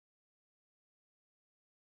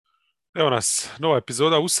Evo nas, nova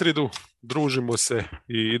epizoda u sridu, družimo se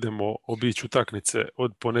i idemo obići utakmice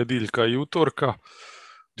od ponedjeljka i utorka,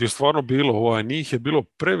 gdje je stvarno bilo, njih je bilo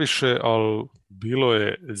previše, ali bilo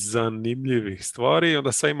je zanimljivih stvari i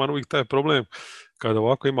onda sad imam uvijek taj problem kada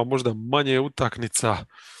ovako ima možda manje utakmica,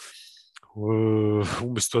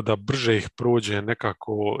 umjesto da brže ih prođe,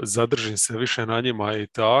 nekako zadržim se više na njima i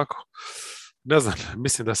tako. Ne znam,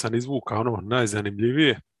 mislim da sam izvukao ono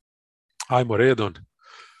najzanimljivije. Ajmo redom.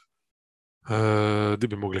 Di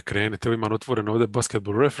bi mogli krenuti? Evo imam otvoreno ovdje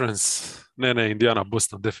Basketball Reference. Ne, Indiana,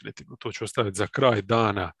 Boston, definitivno. To ću ostaviti za kraj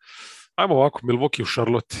dana. Ajmo ovako, Milwaukee u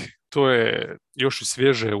Charlotte. To je još i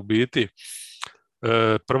svježe u biti.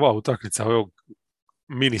 Prva utakmica ovog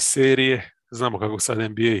mini serije. Znamo kako sad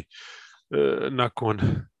NBA nakon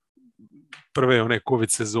prve one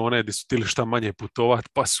COVID sezone gdje su htjeli šta manje putovat,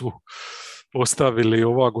 pa su ostavili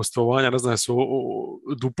ova gostovanja, ne znam su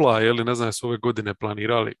dupla, ili ne znam su ove godine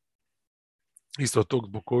planirali isto tog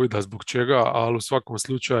zbog covida, zbog čega, ali u svakom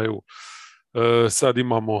slučaju sad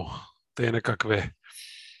imamo te nekakve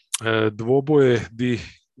dvoboje di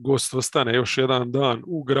gost ostane još jedan dan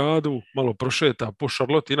u gradu, malo prošeta po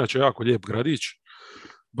Charlotte, inače jako lijep gradić,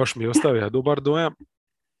 baš mi je ostavio dobar dojam.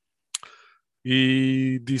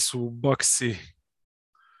 I di su Bucksi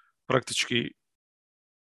praktički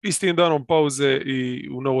istim danom pauze i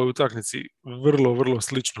u novoj utakmici vrlo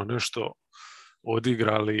slično nešto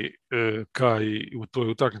odigrali ka i u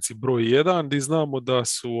toj utakmici broj 1, gdje znamo da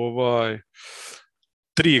su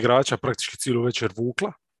tri igrača praktički cijelu večer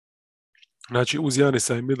vukla. Znači uz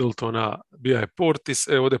Janisa i Middletona bija je Portis,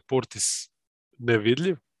 ovdje Portis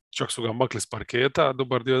nevidljiv, čak su ga makli s parketa,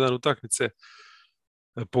 dobar dio dan utakmice,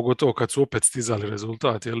 pogotovo kad su opet stizali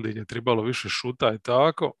rezultat, jel, gdje je trebalo više šuta i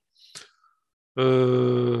tako.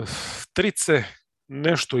 Trice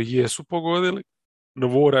nešto jesu pogodili,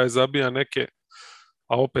 Novora je zabija neke,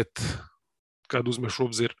 a opet kad uzmeš u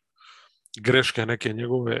obzir greške neke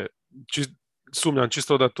njegove, sumnjam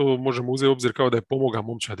čisto da to možemo uzeti u obzir kao da je pomogao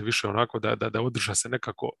momčad više onako da održa se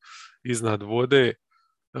nekako iznad vode.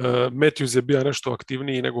 Matthews je bio nešto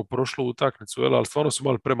aktivniji nego prošlu utakmicu, ali stvarno su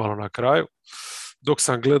malo premalo na kraju. Dok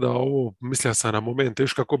sam gledao ovo, mislio sam na momente,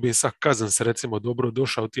 još kako bi im sad Cousins recimo dobro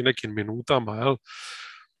došao u ti nekim minutama, jel?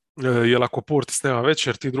 Jer ako Portis nema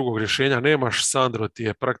večer, ti drugog rješenja nemaš, Sandro ti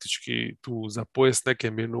je praktički tu za pojest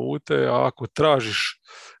neke minute, a ako tražiš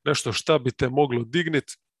nešto šta bi te moglo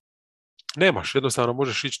dignit, nemaš, jednostavno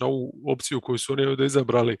možeš ići na ovu opciju koju su oni ovdje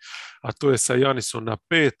izabrali, a to je sa Janisom na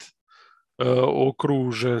 5,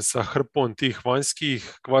 okružen sa hrpom tih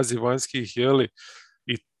vanjskih, kvazi vanjskih, jeli,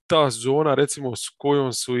 i ta zona recimo s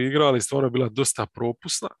kojom su igrali stvarno je bila dosta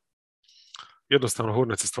propusna. Jednostavno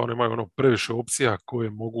Hornetsi stvarno imaju ono previše opcija koje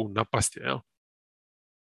mogu napasti. Jel?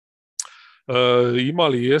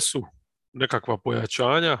 Imali jesu nekakva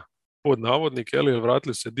pojačanja pod navodnik, jer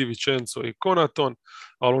vratili se Di Vincenzo i Konaton,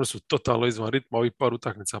 ali oni su totalno izvan ritma ovih par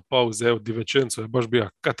utakmica pauze. Evo, Di Vincenzo je baš bio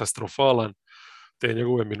katastrofalan, te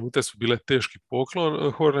njegove minute su bile teški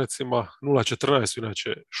poklon Hornetsima, 0-14 su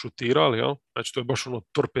inače šutirali, jel? Znači to je baš ono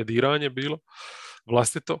torpediranje bilo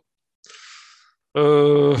vlastito.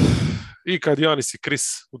 I kad Janis i Chris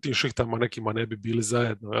u tim šihtama nekima ne bi bili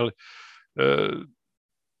zajedno, jel?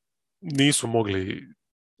 Nisu mogli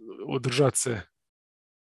održati se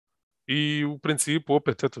i u principu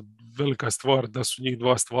opet eto velika stvar da su njih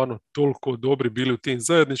dva stvarno toliko dobri bili u tim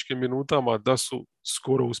zajedničkim minutama da su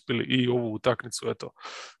skoro uspjeli i ovu utakmicu eto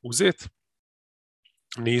uzeti.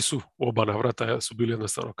 Nisu, oba navrata su bili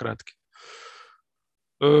jednostavno kratki.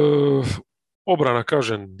 Obrana,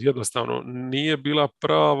 kažem, jednostavno nije bila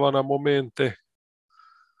prava na momente.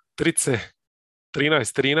 Trice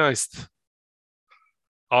 13-13,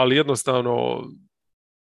 ali jednostavno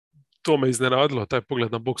to me iznenadilo, taj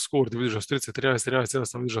pogled na box score, gdje vidiš da su 13-13,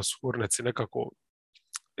 jednostavno vidiš da su Hornetsi nekako,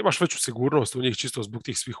 imaš veću sigurnost u njih čisto zbog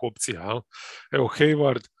tih svih opcija. Jel? Evo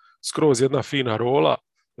Hayward, skroz jedna fina rola,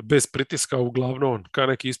 bez pritiska uglavnom, kao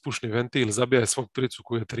neki ispušni ventil, zabija je svog tricu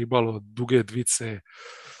koju je tribalo, duge dvice,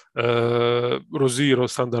 Roziro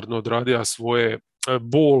standardno odradio svoje,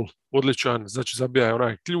 Ball odličan, znači zabija je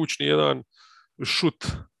onaj ključni jedan šut,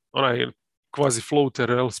 onaj kvazi floater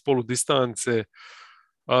s polu distance,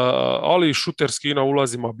 ali i šuterski na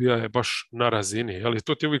ulazima bija je baš na razini. Ali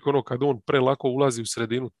to ti je uvijek ono kad on prelako ulazi u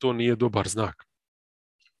sredinu, to nije dobar znak.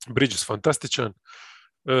 Bridges fantastičan,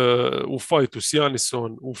 u fajtu s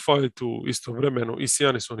Janisom, u fajtu istovremeno i s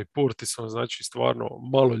Janisom i Portisom, znači stvarno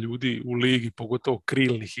malo ljudi u ligi, pogotovo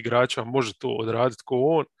krilnih igrača, može to odraditi ko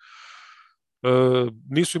on.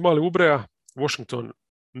 Nisu imali ubreja, Washington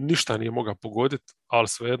ništa nije mogao pogoditi, ali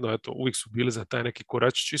svejedno, eto, uvijek su bili za taj neki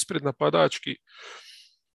koračić ispred napadački.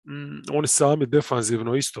 Oni sami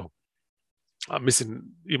defanzivno isto a mislim,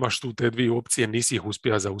 imaš tu te dvije opcije, nisi ih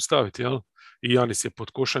uspio zaustaviti, jel? I Janis je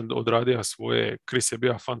pod košem odradio svoje, Chris je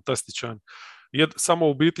bio fantastičan. Samo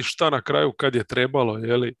u biti šta na kraju kad je trebalo,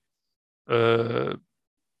 jeli, e,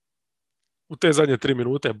 u te zadnje 3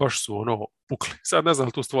 minute baš su ono pukli. Sad ne znam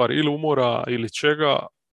li tu stvari ili umora ili čega,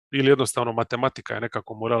 ili jednostavno matematika je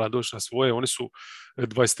nekako morala doći na svoje. Oni su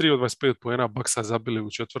 23 od 25 poena Baksa zabili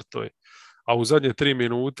u četvrtoj, a u zadnje 3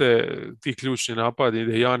 minute ti ključni napadi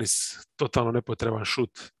ide Janis, totalno nepotreban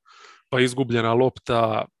šut, pa izgubljena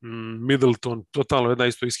lopta, Middleton, totalno jedna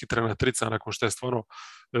isto ishitrena trica nakon što je stvarno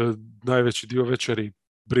najveći dio večeri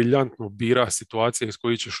briljantno bira situacije iz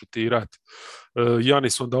kojih će šutirati.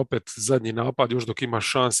 Janis onda opet zadnji napad, još dok ima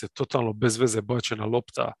šanse, totalno bez veze bačena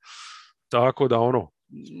lopta. Tako da ono,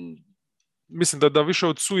 mislim da više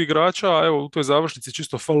od su igrača, evo u toj završnici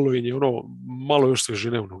čisto falilo im je ono malo još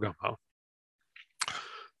svježine u nogama.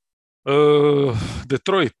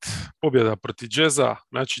 Detroit, pobjeda protiv Jazza,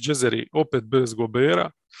 znači Jazzeri opet bez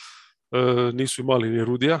Gobera, nisu imali ni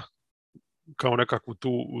Rudija kao nekakvu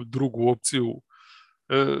tu drugu opciju,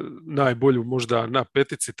 najbolju možda na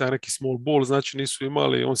petici, taj neki small ball, znači nisu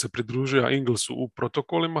imali, on se pridružio Inglesu u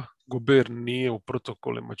protokolima, Gober nije u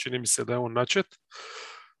protokolima, čini mi se da je on načet.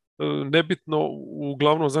 Nebitno,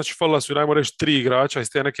 uglavnom, znači falila su, najmo reći, 3 igrača iz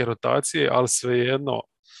te neke rotacije, ali svejedno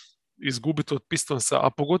izgubiti od Pistonsa, a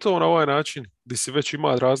pogotovo na ovaj način gdje si već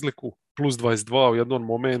ima razliku plus 22 u jednom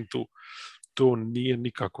momentu, to nije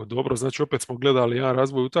nikako dobro. Znači opet smo gledali jedan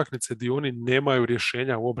razvoj utakmice gdje oni nemaju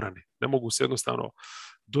rješenja u obrani. Ne mogu se jednostavno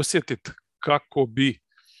dosjetiti kako bi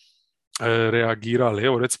reagirali.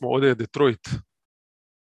 Evo recimo ovdje je Detroit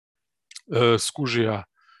skužija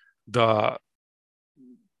da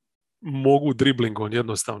mogu driblingom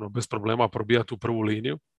jednostavno bez problema probijati u prvu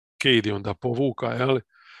liniju. Cade je onda povuka, jeli?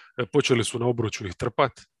 Počeli su na obruču ih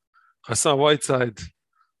trpat. Hassan Whiteside,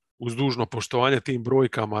 uz dužno poštovanje tim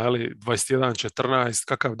brojkama, jeli, 21-14,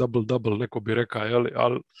 kakav double-double, neko bi rekao, jeli,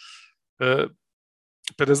 ali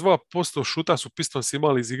 52% šuta su Pistons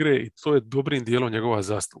imali iz igre i to je dobrim dijelom njegova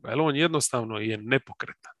zasluga. Jer on jednostavno je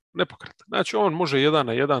nepokretan. Znači on može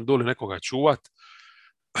 1-na 1 doli nekoga čuvat,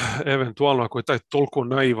 eventualno ako je taj toliko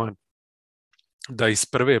naivan da iz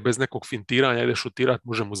prve bez nekog fintiranja ide šutirat,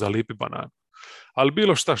 može mu zalipi bananu. Ali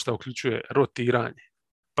bilo šta uključuje rotiranje,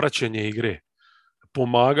 praćenje igre,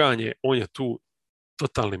 pomaganje, on je tu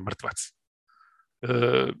totalni mrtvac.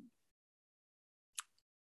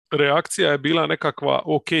 Reakcija je bila nekakva,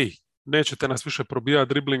 ok, nećete nas više probijati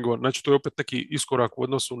driblingom, znači to je opet neki iskorak u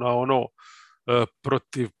odnosu na ono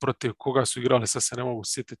protiv koga su igrali, sad se ne mogu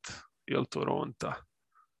sjetiti, je li Toronta,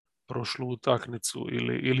 prošlu utakmicu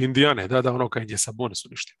ili Indijane, da, ono kad je Sabonis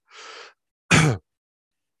uništio.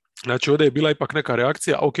 Znači ovdje je bila ipak neka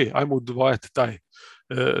reakcija, ok, ajmo udvajati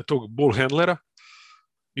tog ball handlera.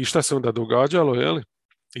 I šta se onda događalo, jeli?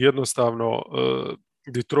 Jednostavno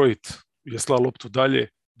Detroit je slao loptu dalje,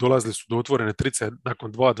 dolazili su do otvorene trice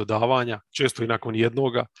nakon 2 dodavanja, često i nakon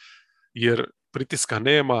jednoga, jer pritiska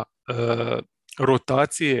nema,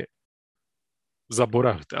 rotacije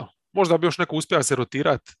zaboravite. Možda bi još neko uspio se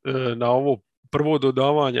rotirati na ovo prvo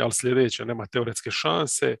dodavanje, ali sljedeće nema teoretske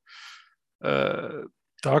šanse.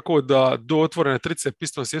 Tako da do otvorene trice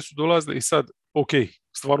Pistons jesu dolazili i sad, ok,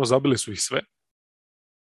 stvarno zabili su ih sve.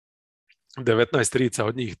 19 trica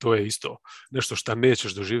od njih, to je isto nešto što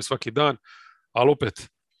nećeš doživjeti svaki dan, ali opet,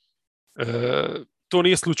 to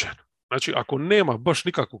nije slučajno. Znači, ako nema baš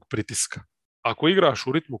nikakvog pritiska, ako igraš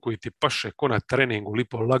u ritmu koji ti paše ko na treningu,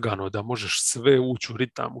 lipo lagano, da možeš sve ući u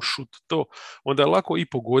ritam, u šut, to, onda je lako i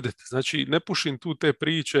pogoditi. Znači, ne pušim tu te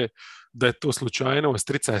priče da je to slučajno,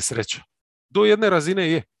 strica je sreća. Do jedne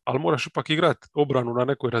razine je, ali moraš ipak igrati obranu na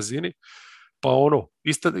nekoj razini, pa ono,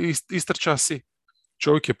 istrča si,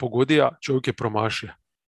 čovjek je pogodija, čovjek je promašija.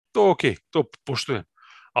 To ok, to poštujem.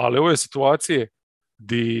 Ali ove situacije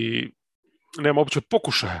gdje nema uopće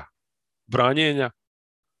pokušaja branjenja,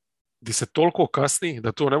 gdje se toliko kasni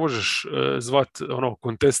da to ne možeš zvati ono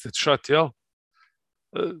contested shot, jel?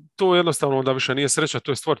 To jednostavno onda više nije sreća,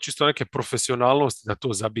 to je stvar čisto neke profesionalnosti da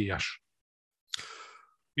to zabijaš.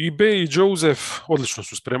 I B i Joseph odlično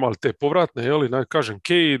su spremali te povratne, jel? Kažem,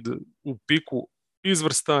 Cade u piku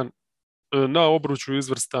izvrstan, na obruču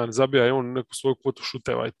izvrstan, zabija je on neku svoju kvotu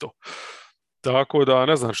šuteva i to. Tako da,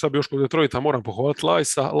 ne znam, šta bi još kod Detroita, moram pohvaliti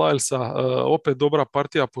Lylesa, opet dobra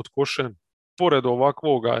partija pod košem, pored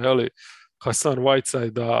ovakvoga, jeli, Hassan Whiteside,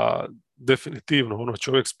 da definitivno, ono,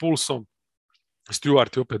 čovjek s pulsom,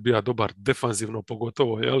 Stewart je opet bio dobar defanzivno,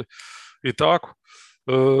 pogotovo, jeli, i tako.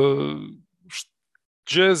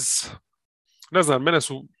 Jazz, ne znam, mene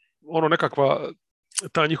su, ono, nekakva,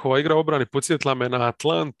 ta njihova igra obrani podsjetila me na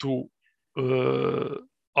Atlantu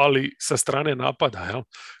ali sa strane napada. Jel?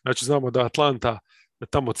 Znači, znamo da Atlanta, da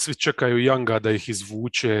tamo svi čekaju Younga da ih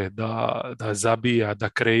izvuče, da zabija, da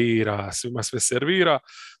kreira, svima sve servira.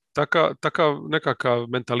 Takav nekakav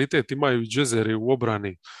mentalitet imaju i Jazzeri u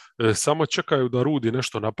obrani. Samo čekaju da Rudi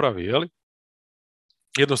nešto napravi, jeli?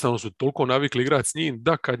 Jednostavno su toliko navikli igrati s njim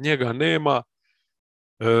da kad njega nema,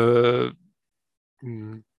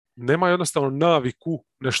 nema jednostavno naviku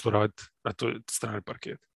nešto raditi na toj strani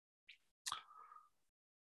parketa.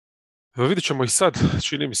 Vidjet ćemo i sad,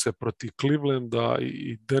 čini mi se, protiv Clevelanda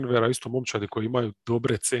i Denvera, isto momčadi koji imaju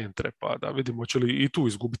dobre centre, pa da vidimo će li i tu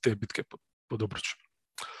izgubiti te bitke pod obručem.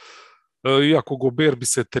 Iako Gobert bi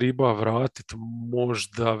se treba vratiti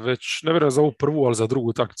možda već, ne vjerujem za ovu prvu, ali za drugu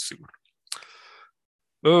utakmicu sigurno.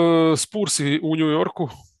 Spursi u New Yorku,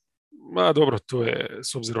 dobro, to je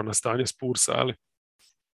s obzirom na stanje Spursa, ali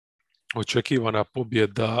očekivana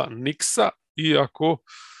pobjeda Knicksa, iako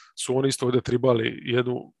su oni isto ovdje trebali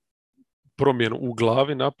jednu promjenu u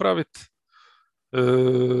glavi napraviti.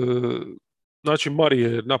 Znači, Mari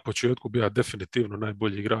je na početku bio definitivno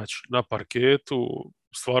najbolji igrač na parketu,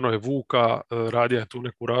 stvarno je vuka, radio je tu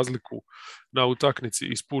neku razliku na utakmici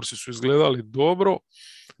i Spursi su izgledali dobro.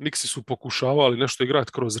 Knicksi su pokušavali nešto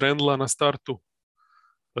igrati kroz Randla na startu,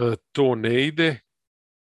 to ne ide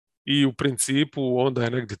i u principu onda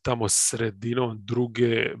je negdje tamo sredinom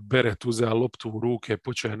druge Beret uzeo loptu u ruke,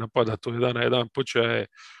 počeo je napadati to 1 na 1, počeo je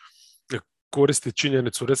koristiti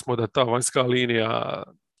činjenicu recimo da ta vanjska linija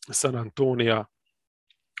San Antonija,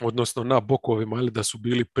 odnosno na bokovima, ili da su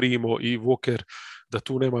bili Primo i Walker, da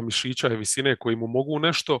tu nema mišića i visine koji mu mogu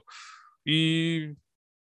nešto i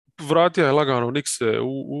vratio je lagano Knickse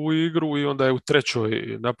u igru i onda je u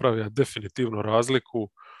trećoj napravio definitivno razliku.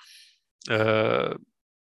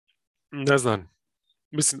 Ne znam,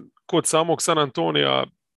 mislim, kod samog San Antonija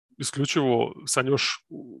isključivo sam još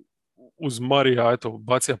uz Marija, eto,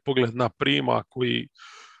 bacija pogled na Prima koji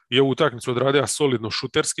je ovu utakmicu odradio solidno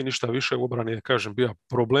šuterski, ništa više u obrani je, kažem, bio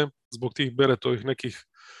problem zbog tih Beretovih nekih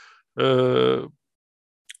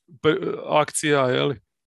akcija, jeli?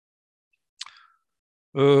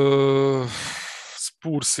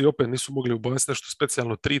 Spursi opet nisu mogli ubaciti nešto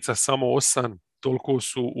specijalno, trica, samo 8, toliko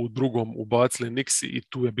su u drugom ubacili Knicksi i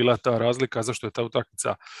tu je bila ta razlika zašto je ta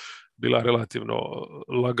utakmica bila relativno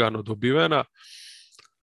lagano dobivena.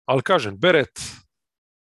 Ali kažem, Beret,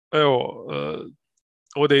 evo,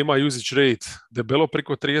 ovdje ima usage rate debelo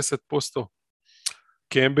preko 30%,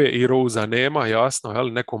 Kembe i Rosea nema, jasno,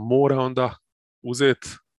 jel? Neko mora onda uzeti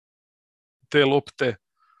te lopte.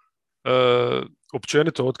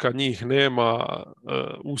 Općenito, od kad njih nema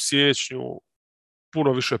u siječnju,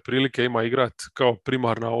 puno više prilike ima igrat kao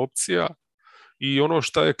primarna opcija i ono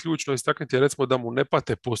što je ključno istaknuti je recimo da mu ne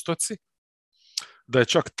pate postoci, da je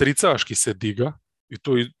čak tricaški se diga i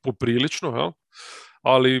to je poprilično, jel?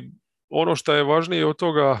 Ali ono što je važnije od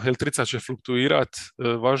toga, jer trica će fluktuirati,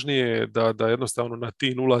 važnije je da jednostavno na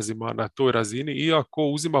tim ulazima na toj razini, iako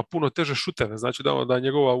uzima puno teže šuteve, znači da je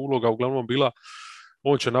njegova uloga uglavnom bila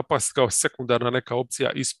on će napast kao sekundarna neka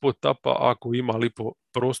opcija ispod tapa ako ima lipo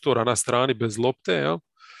prostora na strani bez lopte, jel?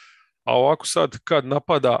 A ovako sad kad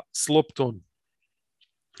napada s loptom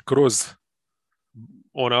kroz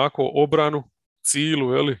onako obranu,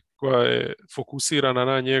 cilu, jel, koja je fokusirana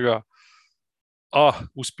na njega, a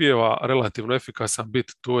uspijeva relativno efikasan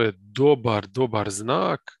biti, to je dobar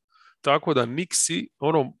znak, tako da Knicksi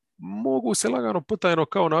mogu se lagano potajno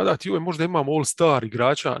kao nadati, možda imamo all-star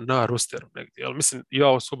igrača na rosteru negdje. Ali mislim, ja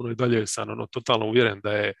osobno i dalje sam totalno uvjeren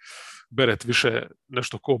da je Beret više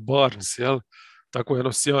nešto ko Barnes, jel? Tako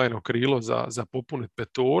jedno sjajno krilo za popuniti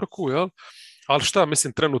petorku, jel? Ali šta,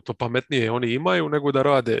 mislim, trenutno pametnije oni imaju nego da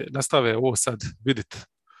rade, nastave ovo sad vidjeti,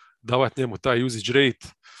 davati njemu taj usage rate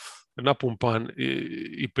napumpan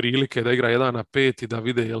i prilike da igra 1 na 5 i da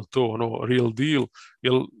vide je li to real deal,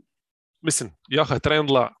 jel mislim, jaha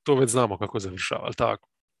trendla, to već znamo kako završava, ali tako.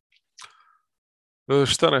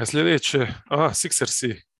 Šta nam je sljedeće?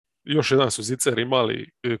 Sixersi, još jedan su zicer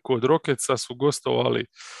imali kod Rocketsa, su gostovali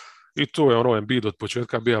i to je Embiid od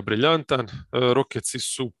početka bio briljantan. Rocketsi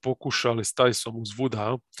su pokušali s Tysom uz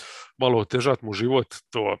Wooda malo otežati mu život,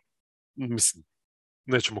 to mislim,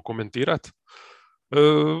 nećemo komentirati.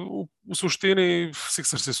 U suštini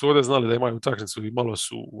Sixersi su ovdje znali da imaju utakmicu i malo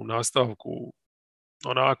su u nastavku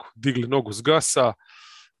onako digli nogu s gasa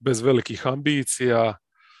bez velikih ambicija.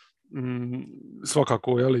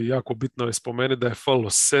 Svakako jako bitno je spomenuti da je falilo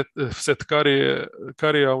set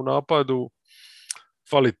Karija u napadu,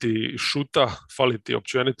 faliti šuta, faliti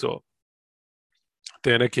općenito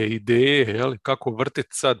te neke ideje, kako vrtiti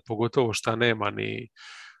sad, pogotovo šta nema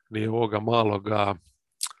ni ovoga maloga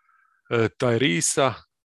Tyresa.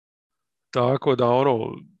 Tako da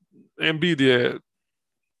Embiid je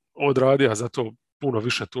odradio zato puno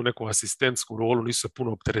više tu neku asistentsku rolu, nisu se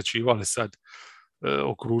puno opterećivali sad,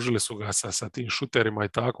 okružili su ga sa tim šuterima i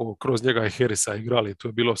tako, kroz njega i Harrisa igrali, to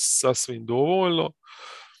je bilo sasvim dovoljno.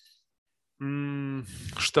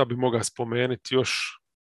 Šta bi mogao spomenuti još?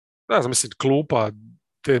 Ne znam, mislim, klupa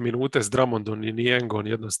te minute s Drummondom i Niengon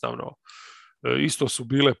jednostavno isto su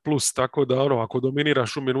bile plus, tako da ako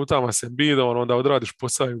dominiraš u minutama s Embiidom, onda odradiš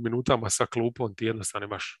posao u minutama sa klupom, ti jednostavno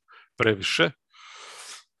imaš previše.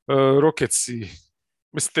 Rocketsi,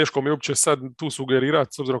 mislim, teško mi je uopće sad tu sugerirati,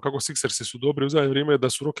 s obzirom kako Sixersi su dobri u zadnje vrijeme, da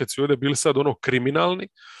su Rocketsi ovdje bili sad kriminalni.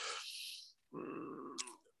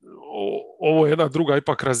 Ovo je jedna druga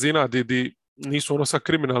ipak razina di nisu sad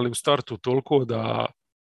kriminalni u startu toliko da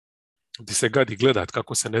di se gadi gledat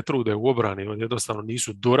kako se ne trude u obrani, oni jednostavno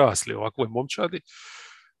nisu dorasli ovakvoj momčadi.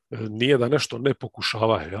 Nije da nešto ne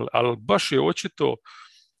pokušavaju, ali baš je očito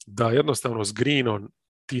da jednostavno s Greenom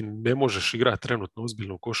ti ne možeš igrati trenutno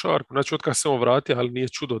ozbiljnu košarku. Znači, otkad se on vratio, ali nije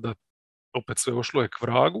čudo da opet sve ošlo je k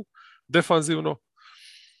vragu, defanzivno.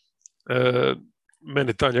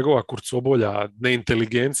 Meni ta njegova kurcobolja,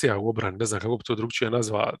 neinteligencija u obrani, ne znam kako bi to drugčije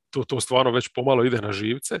nazva, to stvarno već pomalo ide na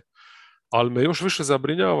živce, ali me još više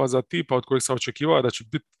zabrinjava za tipa od kojeg sam očekivao da će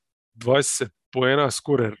biti 20 poena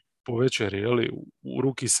skorer po večeri, u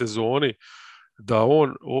ruki sezoni, da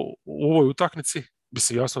on u ovoj utakmici,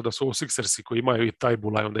 mislim jasno da su ovo Sixersi koji imaju i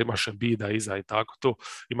Tajbula, onda imaš Embida iza i tako to,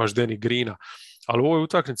 imaš Danny Greena, ali u ovoj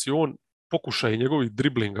utakmici on pokušaj njegovih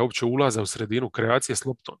driblinga, uopće ulaza u sredinu, kreacije s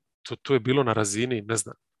loptom, to je bilo na razini, ne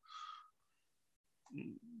znam,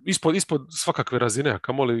 ispod svakakve razine, a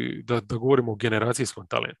kamoli da govorimo o generacijskom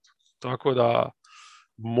talentu. Tako da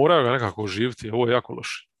moraju ga nekako oživiti, ovo je jako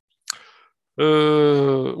loše.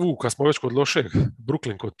 Kad smo već kod lošeg,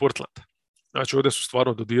 Brooklyn kod Portlanda. Znači ovdje su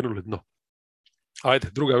stvarno dodirnuli dno. Ajde,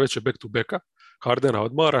 druga već je back to backa, Hardena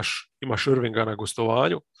odmaraš, imaš Irvinga na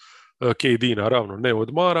gostovanju, KD naravno ne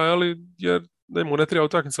odmara, ali jer mu ne treba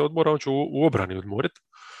utakmica odmora, on će u obrani odmoriti.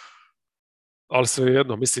 Ali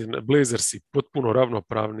svejedno, mislim, Blazersi potpuno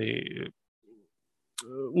ravnopravni,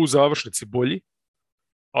 u završnici bolji,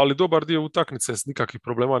 ali dobar dio utakmice s nikakvih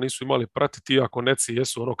problema nisu imali pratiti, iako Netsi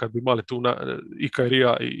jesu kad bi imali tu i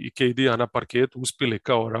Kyrija i KD-a na parketu, uspjeli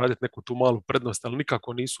kao raditi neku tu malu prednost, ali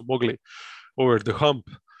nikako nisu mogli over the hump,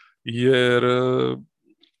 jer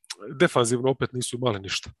defanzivno opet nisu imali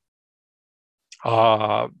ništa.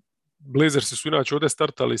 A Blazersi su inače ovdje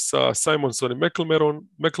startali sa Simonsom i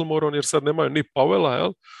McLemorom, jer sad nemaju ni Powella,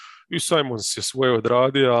 jel? I Simons je svoje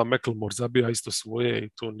odradio, a McLemore zabija isto svoje i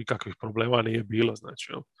tu nikakvih problema nije bilo.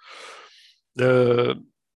 Znači,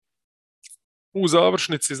 u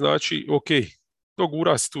završnici, znači, ok,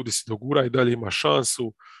 dogura si tu gdje si dogura i dalje imaš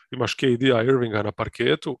šansu, imaš KD-a Irvinga na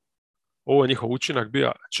parketu. Ovo je njihov učinak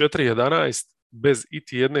bio 4-11 bez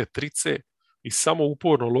iti jedne trice i samo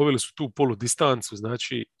uporno lovili su tu polu distancu,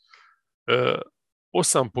 znači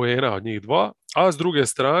 8 poena od njih 2, a s druge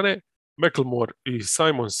strane McLemore i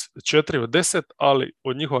Simons 4 od 10, ali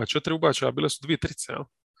od njihova 4 ubačaja bile su 2 trice. Ja?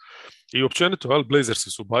 I općenito,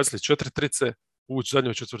 Blazersi su bacili 4 trice u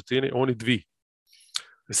zadnjoj četvrtini, oni 2.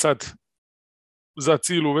 I sad, za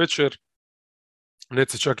cijelu večer,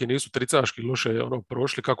 Netsi čak i nisu tricaški loše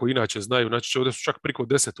prošli, kako inače znaju, znači ovdje su čak priko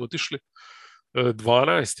 10 otišli,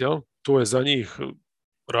 12, ja? To je za njih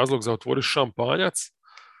razlog za otvori šampanjac,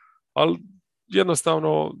 ali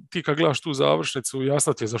jednostavno ti kad gledaš tu završnicu,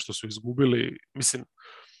 jasno ti je zašto su izgubili, mislim,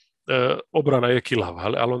 obrana je kilava,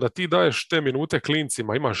 ali onda ti daješ te minute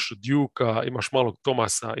klincima, imaš Duke-a, imaš malog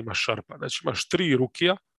Thomasa, imaš Sharpa, znači imaš 3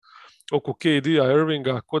 rukija oko KD-a,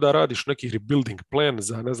 Irvinga, ko da radiš neki rebuilding plan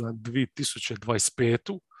za, ne znam,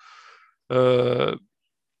 2025.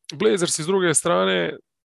 Blazers iz druge strane,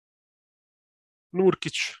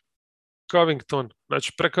 Nurkić, Covington,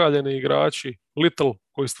 znači prekaljeni igrači, Little,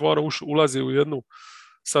 koji stvarno ulazi u jednu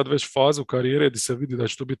sad već fazu karijere gdje se vidi da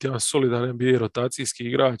će to biti jedan solidan NBA rotacijski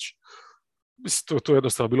igrač. Mislim, to je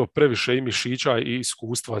jednostavno bilo previše i mišića i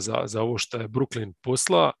iskustva za ovo što je Brooklyn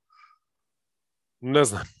posla. Ne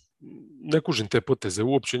znam, ne kužim te poteze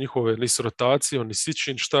uopće njihove, ni s rotacijom, ni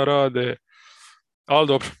sičin šta rade, ali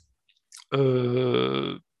dobro.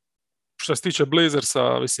 Što se tiče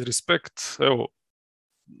Blazersa, mislim, respekt, evo,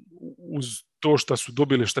 uz to što su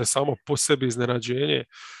dobili, što je samo po sebi iznenađenje,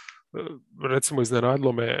 recimo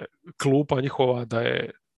iznenadilo me klupa njihova da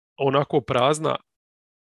je onako prazna,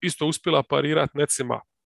 isto uspjela parirati Netsima.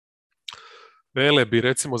 Elleby,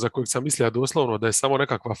 recimo, za kojeg sam mislio doslovno da je samo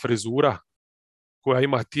nekakva frizura koja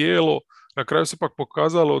ima tijelo, na kraju se pak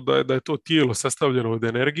pokazalo da je to tijelo sastavljeno od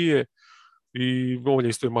energije i on je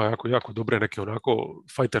isto ima jako dobre neke onako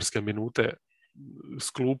fajterske minute s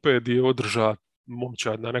klupe gdje je održa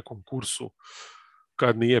momčad na nekom kursu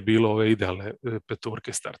kad nije bilo ove idealne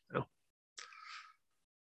petorke startne.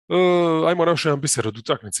 Ajmo na još jedan biser od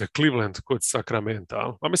utakmice. Cleveland kod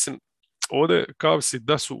Sacramento. A mislim, ovdje Cavsi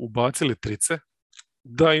da su ubacili trice,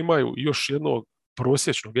 da imaju još jednog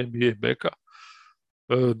prosječnog NBA beka,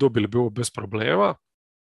 dobili bi ovo bez problema.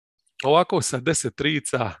 Ovako sa 10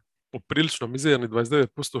 trica, poprilično mizerni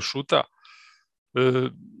 29% šuta,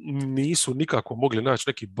 nisu nikako mogli naći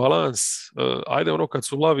neki balans. Ajde ono kad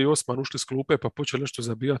su Lavi i Osman ušli s klupe pa počeli nešto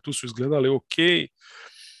zabijati, tu su izgledali ok,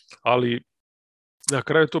 ali na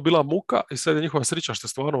kraju je to bila muka i sad je njihova sreća što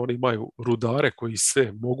stvarno oni imaju rudare koji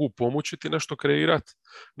se mogu pomučiti nešto kreirati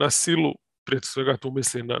na silu, prije svega tu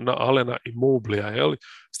mislim na Allena i Mobleya,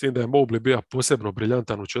 s tim da je Mobley bio posebno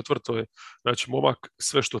briljantan u četvrtoj, znači momak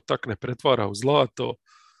sve što takne pretvara u zlato,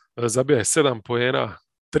 zabija je 7 poena,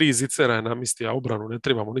 3 zicera je namistio, a obranu ne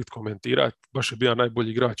trebamo niti komentirati, baš je bio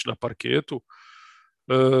najbolji igrač na parketu.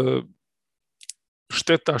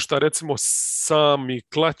 Šteta šta recimo sami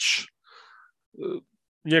klač,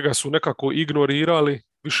 njega su nekako ignorirali,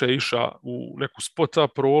 više je išao u neku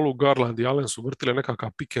spot-up rolu, Garland i Allen su vrtili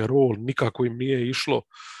nekakav pick and roll, nikako im nije išlo,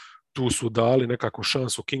 tu su dali nekako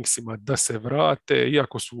šansu Kingsima da se vrate,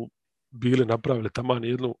 iako su bili napravili taman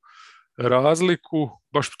jednu razliku,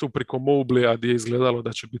 baš tu priko Mobleya gdje je izgledalo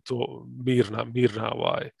da će biti to mirna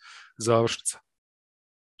završnica.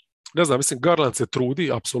 Ne znam, mislim, Garland se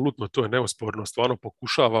trudi, apsolutno, to je neosporno, stvarno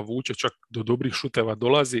pokušava vuče, čak do dobrih šuteva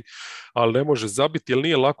dolazi, ali ne može zabiti, jer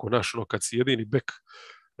nije lako, kad si jedini bek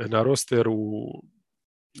na rosteru,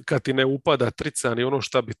 kad ti ne upada trica ni ono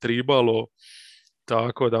šta bi tribalo,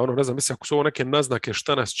 tako da, ne znam, mislim, ako su ovo neke naznake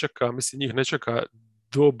šta nas čeka, mislim, njih ne čeka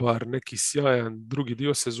dobar, neki sjajan drugi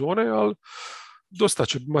dio sezone, ali dosta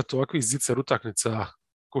će imati ovakvih zicer utakmica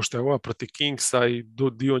ko što je ova protiv Kingsa i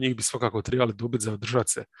dio njih bi svakako trebali dobiti za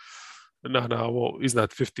održati se na ovo iznad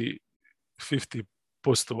 50%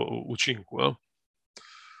 učinku.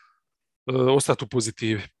 Ostati u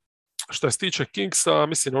pozitivi. Što se tiče Kingsa,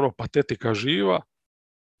 mislim, patetika živa.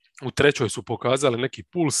 U trećoj su pokazali neki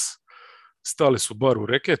puls, stali su bar u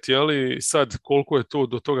reket, sad koliko je to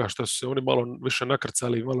do toga što su se oni malo više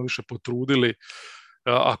nakrcali i malo više potrudili,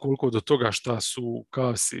 a koliko do toga što su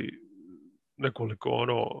Cavsi nekoliko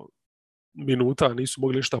minuta nisu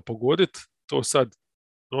mogli ništa pogoditi, to sad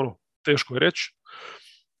teško je reći,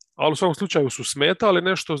 ali u svakom slučaju su smetali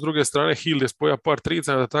nešto, s druge strane Hill je spojao par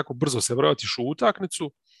trica da tako brzo se vratiš u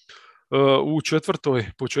utakmicu. U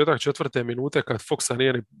početak četvrte minute kad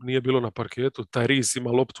Foxa nije bilo na parketu, Tyrese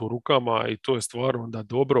ima loptu u rukama i to je stvarno onda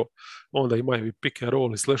dobro, onda imaju i pick and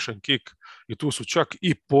roll i slash and kick i tu su čak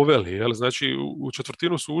i poveli, znači u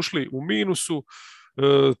četvrtinu su ušli u minusu,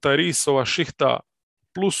 Tyreseova šihta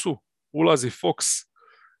plusu, ulazi Fox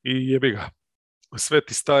i jebi ga, sve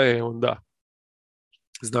ti staje onda.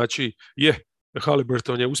 Znači,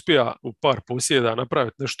 Haliburton je uspio u par posjeda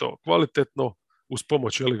napraviti nešto kvalitetno uz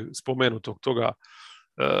pomoć spomenutog toga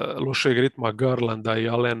lošeg ritma Garlanda i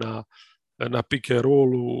Allena na pick and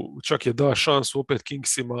rollu, čak je dao šansu opet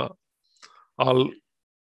Kingsima, ali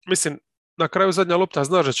mislim, na kraju zadnja lopta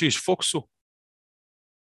znaš da će ići Foxu,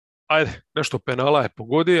 ajde, nešto penala je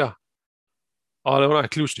pogodio, ali onaj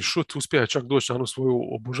ključni šut uspio je čak doći na onu svoju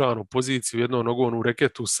obožavanu poziciju, jednom nogom u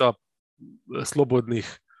reketu sa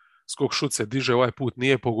slobodnih skok šut se diže, ovaj put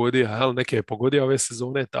nije pogodio, neke je pogodio ove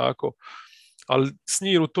sezone tako, ali s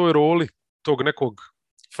njim u toj roli tog nekog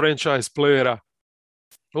franchise playera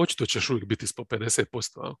očito ćeš uvijek biti ispod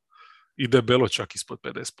 50%, i debelo čak ispod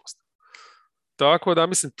 50%. Tako da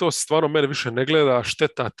mislim to stvarno mene više ne gleda,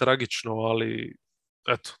 šteta, tragično, ali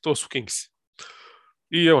eto, to su Kingsi.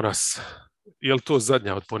 I evo nas, je li to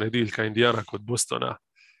zadnja od ponedjeljka Indijana kod Bostona,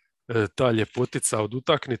 ta ljepotica od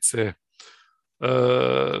utakmice,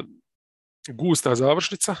 gusta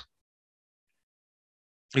završnica,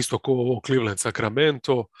 isto kao ovo Cleveland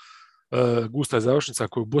Sacramento, gusta završnica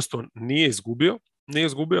koju Boston nije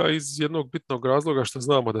izgubio iz jednog bitnog razloga što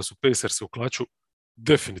znamo da su Pacersi u klaču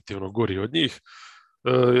definitivno gori od njih.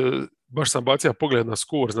 Baš sam bacio pogled na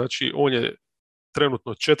skor, znači on je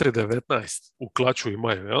trenutno 4-19 u klaču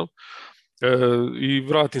imaju, jel? I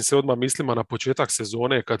vratim se odmah mislima na početak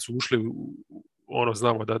sezone kad su ušli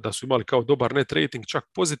znamo da su imali kao dobar net rating, čak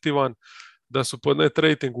pozitivan, da su pod net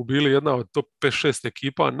ratingu bili jedna od top 5-6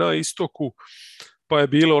 ekipa na istoku, pa je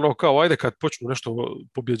bilo kao ajde kad počnu nešto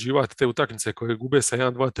pobjeđivati te utakmice koje gube sa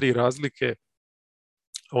 1, 2, 3 razlike,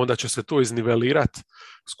 onda će se to iznivelirati,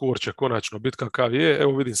 skor će konačno biti kakav je.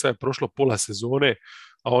 Evo vidim, sad je prošlo pola sezone,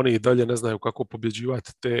 a oni i dalje ne znaju kako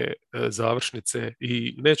pobjeđivati te završnice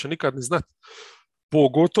i neće nikad ni znati.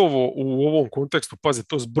 Pogotovo u ovom kontekstu, pazi,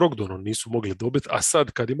 to s Brogdonom nisu mogli dobiti, a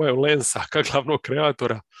sad kad imaju Lensa kao glavnog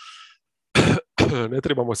kreatora, ne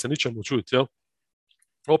trebamo se ničemu čuti, jel?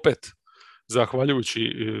 Opet,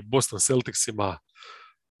 zahvaljujući Boston Celticsima,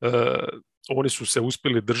 oni su se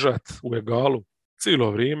uspjeli držati u egalu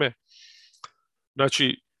cijelo vrijeme.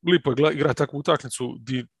 Znači, lipo je igrati takvu utakmicu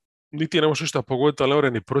gdje niti ne možeš ništa pogoditi, ali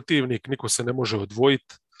oreni protivnik, niko se ne može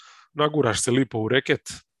odvojiti. Naguraš se lipo u reket,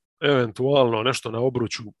 eventualno nešto na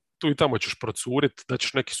obruču, tu i tamo ćeš procuriti, da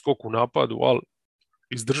ćeš neki skok u napadu, ali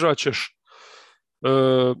izdržat ćeš.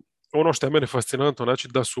 Ono što je meni fascinantno, znači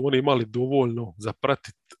da su oni imali dovoljno za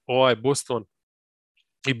pratiti ovaj Boston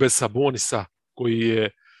i bez Sabonisa, koji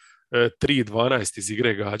je 3-12 iz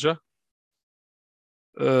igre gađa.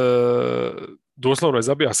 Doslovno je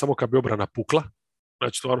zabija samo kad bi obrana pukla.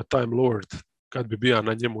 Znači, stvarno Time Lord, kad bi bija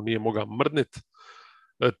na njemu, nije mogao mrdnit.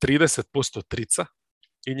 30% trica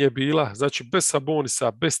i nje bila, znači bez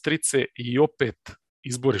Sabonisa, bez trice i opet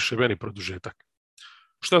izboriše meni produžetak.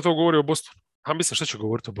 Šta to govori o Bostonu? A mislim, šta će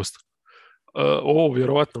govoriti o Bostonu? Ovo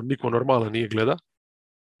vjerovatno niko normalan nije gleda.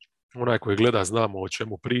 Onaj koji gleda znamo o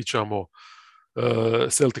čemu pričamo.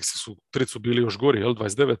 Celticsi su tricu bili još gori,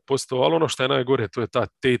 29%, ali ono što je najgore, to je ta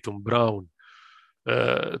Tatum Brown,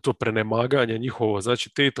 to prenemaganje njihovo, znači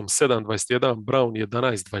Tatum 7-21, Brown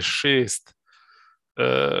 11-26,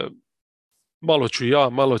 malo ću ja,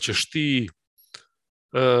 malo ćeš ti,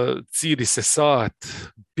 ciri se sat,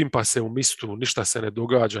 pimpa se u mistu, ništa se ne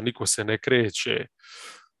događa, niko se ne kreće.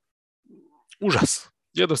 Užas,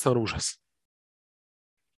 jednostavno užas.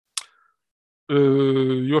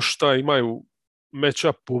 Još šta imaju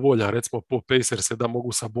match-up povoljan, recimo po Pacerse, da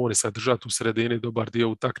mogu Sabonisa držati u sredini dobar dio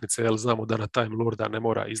utakmice, jer znamo da na Time Lorda ne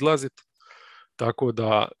mora izlaziti. Tako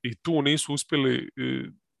da i tu nisu uspjeli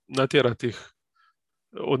natjerati ih,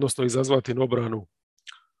 odnosno izazvati na obranu.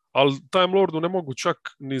 Ali Time Lordu ne mogu čak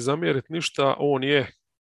ni zamjeriti ništa, on je,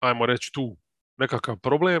 ajmo reći, tu nekakav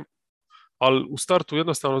problem, ali u startu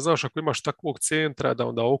jednostavno znaš, ako imaš takvog centra, da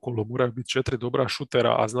onda okolo moraju biti 4 dobra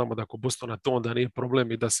šutera, a znamo da ako Bostona to onda nije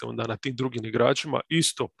problem i da se onda na tim drugim igračima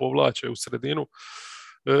isto povlače u sredinu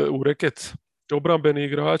u reket obrambeni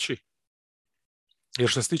igrači. Jer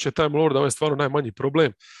što se tiče Time Lorda, on je stvarno najmanji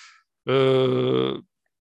problem.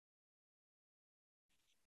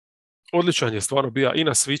 Odličan je stvarno bio i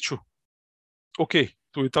na sviću. Ok,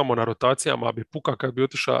 tu i tamo na rotacijama bi puka kad bi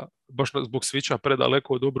otišao baš zbog svića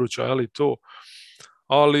predaleko od obruča,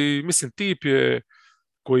 ali mislim tip je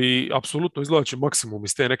koji apsolutno izvlači maksimum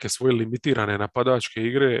iz te neke svoje limitirane napadačke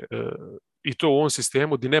igre i to u ovom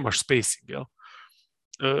sistemu gdje nemaš spacing. Jel?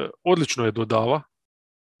 Odlično je dodava,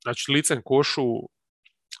 znači licem košu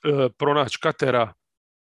pronaći katera,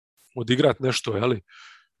 odigrat nešto,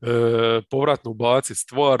 povratno ubaciti,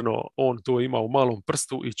 stvarno on to ima u malom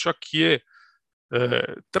prstu i čak je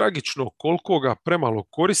tragično koliko ga premalo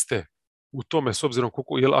koriste u tome, s obzirom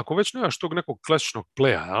koliko, jer ako već nemaš tog nekog klasičnog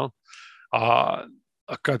playa, a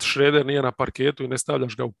kad Schroeder nije na parketu i ne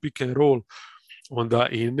stavljaš ga u pick and roll, onda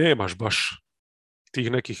i nemaš baš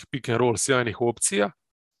tih nekih pick and roll sjajnih opcija,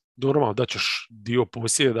 normalno da ćeš dio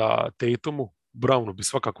posjeda Tatumu, Brownu bi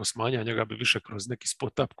svakako smanjao, njega bi više kroz neki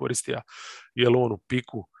spot up koristio, jer on u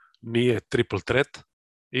piku nije triple threat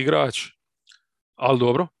igrač, ali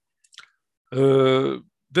dobro.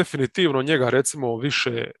 Definitivno njega recimo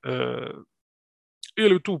više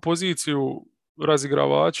ili u tu poziciju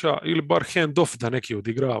razigravača ili bar hand-off da neki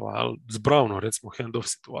odigrava, ali s Brownom recimo hand-off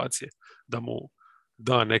situacije, da mu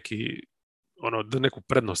da da neku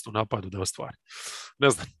prednost u napadu da ostvari.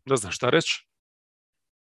 Ne znam šta reći.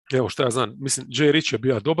 Evo šta ja znam, mislim, J. Rich je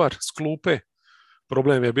bio dobar s klupe,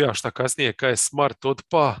 problem je bio šta kasnije kad je Smart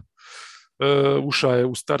otpa, ušao je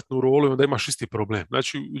u startnu rolu i onda imaš isti problem.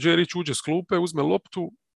 Znači, J. Rich uđe s klupe, uzme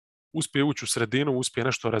loptu, uspije ući u sredinu, uspije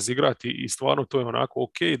nešto razigrati i stvarno to je onako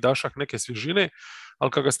ok, dašak neke svježine,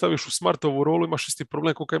 ali kad ga staviš u Smartovu rolu imaš isti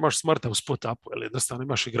problem kako imaš Smarta u spot-upu, jer jednostavno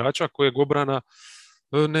imaš igrača kojeg obrana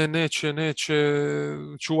neće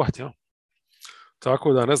čuvati. Ja?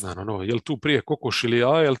 Tako da ne znam, je li tu prije kokoš ili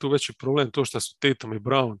jaje, je li tu veći problem to što su Tatum i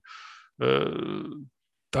Brown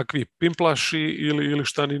takvi pimplaši ili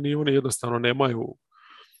šta ni oni jednostavno nemaju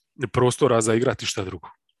prostora za igrati šta drugo.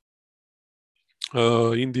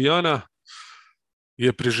 Indiana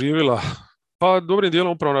je preživjela pa dobrim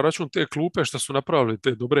dijelom upravo na račun te klupe što su napravili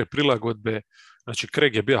te dobre prilagodbe. Znači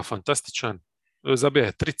Craig je bio fantastičan, zabija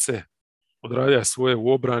je trice, odradio je svoje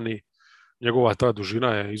u obrani, njegova ta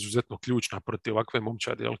dužina je izuzetno ključna protiv ovakve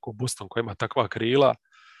momčadi, ko Boston koja ima takva krila.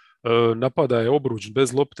 Napada je obruč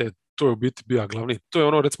bez lopte, to je u biti bio glavni. To je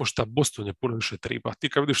ono recimo šta Boston je puno više treba. Ti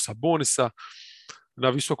kad vidiš Sabonisa na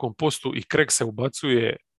visokom postu i Craig se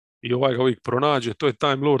ubacuje i ovaj ga uvijek pronađe. To je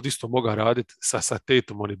Time Lord isto moga raditi sa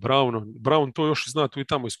Tatumom i Brownom. Brown to još zna tu i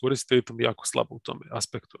tamo iskoristiti, Tatum jako slabo u tome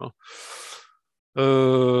aspektu. No?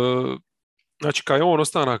 Znači, kad je on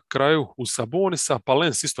ostao na kraju u Sabonisa, pa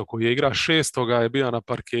Lens isto koji je igra šestoga je bio na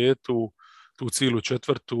parketu tu cijelu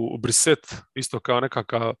četvrtu, Brissett isto kao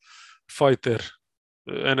nekakav fighter,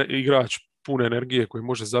 igrač pune energije koji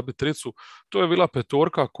može zabiti tricu. To je bila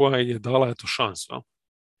petorka koja im je dala eto šansu. No?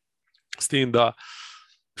 S tim da,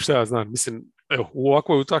 šta ja znam, mislim, evo, u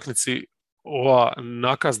ovakvoj utakmici ova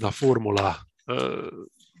nakazna formula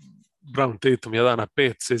Brown Tatum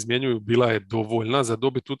 1-5 se izmjenjuju, bila je dovoljna za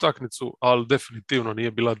dobiti utakmicu, ali definitivno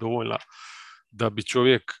nije bila dovoljna da bi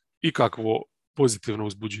čovjek ikakvo pozitivno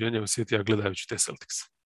uzbuđenje osjetio gledajući te Celtics.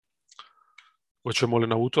 Hoćemo li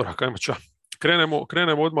na utorak? Ajmo ča.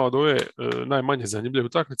 Krenemo odmah od ove najmanje zanimljive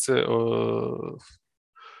utakmice.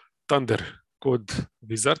 Thunder kod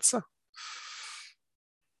Wizardsa.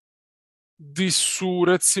 Di su,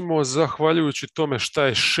 recimo, zahvaljujući tome šta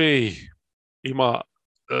je Shea ima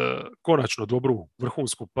konačno dobru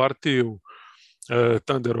vrhunsku partiju,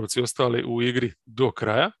 Thunderovci ostali u igri do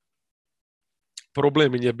kraja.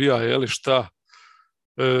 Problem im je bio, je šta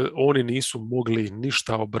oni nisu mogli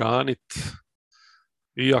ništa obraniti,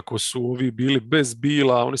 iako su ovi bili bez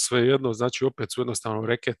bila, oni svejedno, znači opet su jednostavno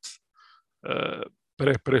reket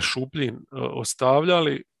prešuplji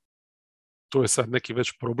ostavljali. To je sad neki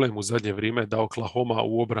već problem u zadnje vrijeme da Oklahoma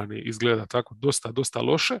u obrani izgleda tako dosta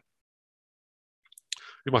loše.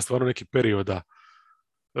 Ima stvarno neki perioda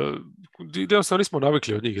jednostavno nismo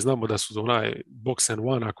navikli od njih. Znamo da su onaj box and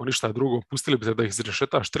one, ako ništa drugo, pustili bi se da ih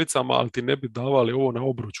zrešetaš tricama, ali ti ne bi davali ovo na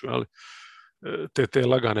obruču, ali te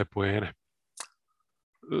lagane poene.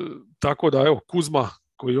 Tako da, evo, Kuzma,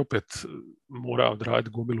 koji opet mora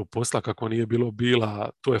odraditi gomilu posla kako nije bilo bila,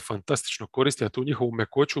 to je fantastično koristiti, a tu njihovu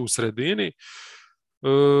mekoću u sredini.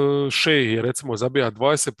 Shea je recimo zabija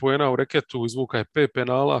 20 poena u reketu, izvuka je 5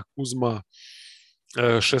 penala, Kuzma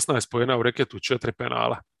 16 poena u reketu, 4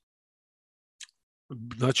 penala.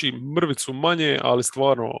 Znači, mrvicu manje, ali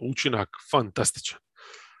stvarno učinak fantastičan.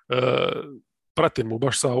 Pratim mu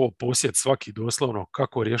baš sa ovo posjet svaki doslovno,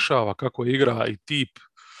 kako rješava, kako igra i tip.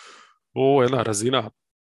 Ovo je jedna razina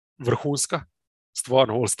vrhunska,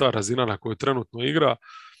 stvarno all-star razina na kojoj trenutno igra,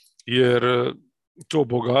 jer to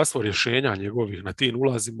bogatstvo rješenja njegovih na tim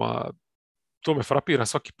ulazima, to me frapira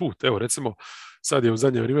svaki put. Evo, recimo, sad je u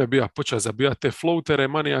zadnje vrijeme počeo zabijati te floatere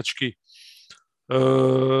manijački,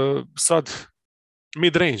 sad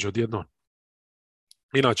mid-range odjednom.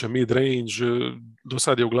 Inače, mid-range do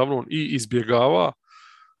sad je uglavnom i izbjegava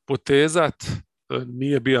potezat,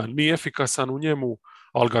 nije bio ni efikasan u njemu,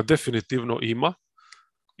 ali ga definitivno ima.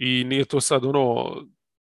 I nije to sad ono,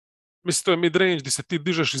 mislim, to je mid-range gdje se ti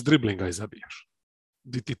dižeš iz driblinga i zabijaš.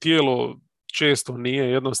 Gdje ti tijelo često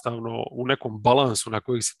nije jednostavno u nekom balansu na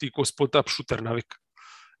koji si ti ko spot-up šuter navika.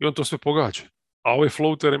 I on to sve pogađa. A ove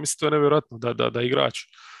floatere, mislim, to je nevjerojatno da igrač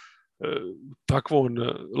takvom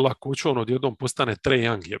lakoćom odjednom postane Trae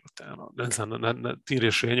Young, jebote, ne znam, na tim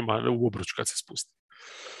rješenjima u obruč kad se spusti.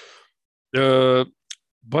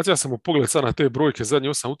 Bacio sam u pogled sad na te brojke zadnje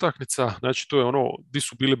 8 utakmica, znači to je ono di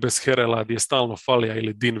su bili bez Herela, di je stalno falija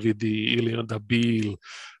ili Dinwiddie ili onda Beal,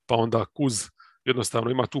 pa onda Kuz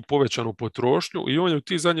jednostavno ima tu povećanu potrošnju i on je u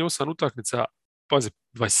tih zadnje 8 utakmica, pazi,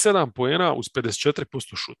 27 poena uz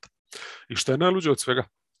 54% šuta. I što je najluđe od svega,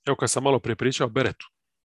 evo kad sam malo prije pričao o Beretu,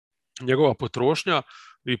 njegova potrošnja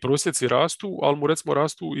i prosjeci rastu, ali mu recimo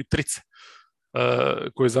rastu i trice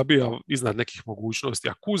koje zabija iznad nekih mogućnosti.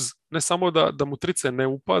 A Kuz ne samo da mu trice ne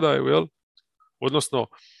upadaju, jel? Odnosno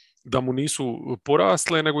da mu nisu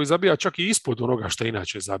porasle, nego i zabija čak i ispod onoga što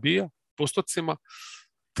inače zabija postocima,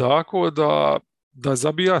 tako da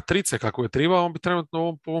zabija trice kako je treba, on bi trenutno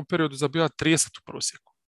u ovom periodu zabija 30 u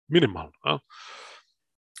prosjeku. Minimalno.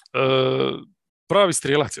 Pravi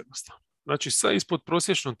strijelac jednostavno. Znači, sa ispod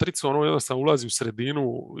prosječnom tricom ono jednostavno ulazi u sredinu,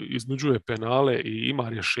 iznuđuje penale i ima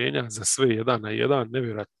rješenja za sve 1-1,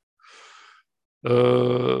 nevjerojatno.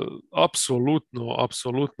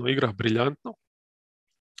 Apsolutno igra briljantno.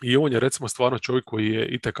 I on je recimo stvarno čovjek koji je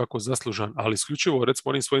itekako zaslužan, ali isključivo recimo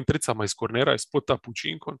onim svojim tricama iz kornera i spot-up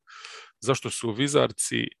učinkom, zašto su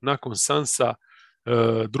Wizardsi nakon Sansa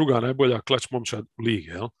druga najbolja klač momčad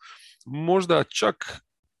lige. Jel? Možda čak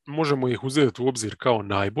možemo ih uzeti u obzir kao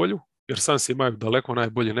najbolju, jer Sansi imaju daleko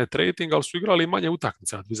najbolji net rating, ali su igrali manje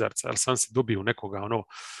utakmice od Wizardsa, jer Sansi dobiju nekoga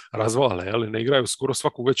razvale, jel? Ne igraju skoro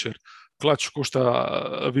svaku večer klač ko šta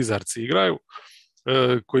Wizardsi igraju,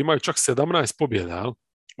 koji imaju čak 17 pobjeda, jel?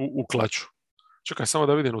 U klaču. Čekaj samo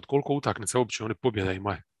da vidim od koliko utakmica uopće oni pobjeda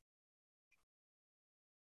imaju.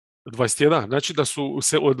 21, znači da su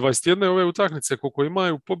se od 21 ove utakmice koliko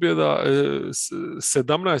imaju pobjeda,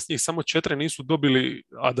 17 njih, samo 4 nisu dobili,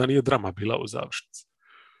 a da nije drama bila u završnici.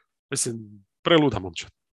 Mislim, preluda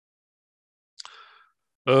momčad.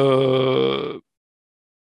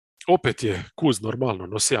 Opet je Kuz normalno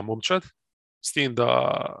nosija momčad, s tim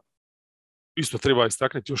da isto treba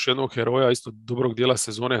istaknuti još jednog heroja, isto dobrog dijela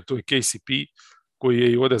sezone, a to je KCP, koji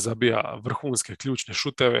je i ovdje zabija vrhunske ključne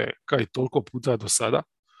šuteve, kao i toliko puta do sada.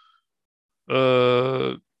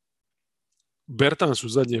 Bertans u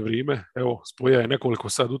zadnje vrijeme, evo, spoja je nekoliko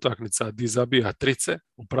sad utakmica di zabija trice,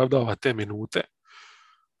 opravdava te minute.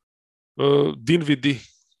 Dinvidi,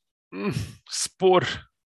 spor,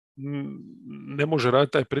 ne može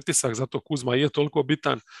raditi taj pritisak, zato Kuzma je toliko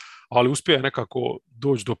bitan, ali uspije nekako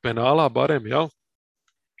doći do penala, barem, jel?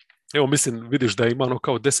 Evo, mislim, vidiš da je imano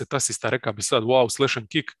kao 10 asista, reka bi sad, wow, slash and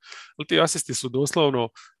kick, ali ti asisti su doslovno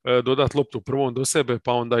dodat loptu prvom do sebe,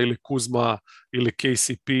 pa onda ili Kuzma, ili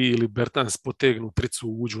KCP, ili Bertans potegnu tricu,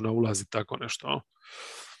 uđu na ulaz i tako nešto. No?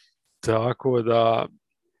 Tako da,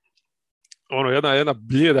 jedna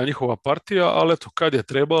blijeda njihova partija, ali eto, kad je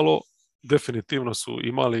trebalo, definitivno su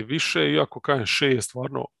imali više, iako kažem, Shea je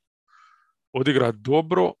stvarno odigra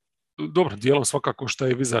dobro, dijelom svakako šta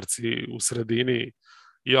je Vizarci u sredini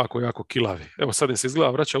jako kilavi. Evo sad im se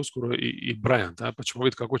izgleda vraća uskoro i Bryant, pa ćemo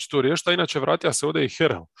vidjeti kako će to riješiti, a inače vratija se ovdje i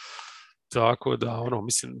Harrell. Tako da,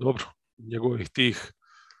 mislim, dobro, njegovih tih,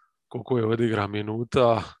 koliko je odigra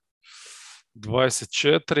minuta,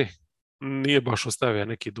 24, nije baš ostavio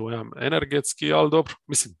neki dojam energetski, ali dobro,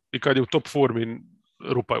 mislim, i kad je u top formi,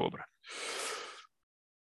 rupa je obran.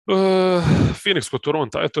 Phoenix kod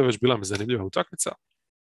Toronto, to je već bila mi zanimljiva utakmica.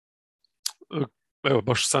 Evo,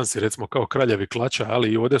 baš Sansi, recimo, kao kraljevi klača,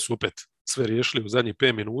 ali i ovdje su opet sve riješili u zadnjih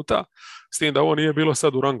 5 minuta, s tim da ovo nije bilo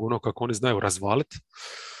sad u rangu ono kako oni znaju razvaliti.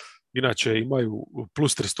 Inače, imaju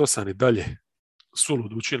plus 38 i dalje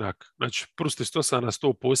sulud učinak. Znači, plus 38 na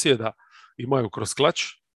 100 posjeda imaju kroz klač,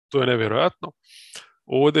 to je nevjerojatno.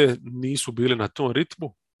 Ovdje nisu bili na tom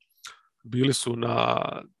ritmu, bili su na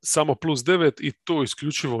samo plus 9 i to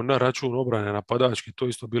isključivo na račun obrane napadački, to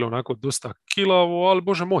isto bilo onako dosta kilavo, ali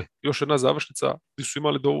bože moj, još jedna završnica gdje su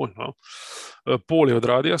imali dovoljno. Paul je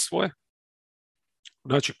odradio svoje,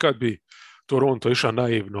 znači kad bi Toronto išao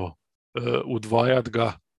naivno udvajat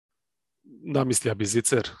ga, namislija bi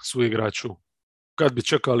Zicer suigraču, kad bi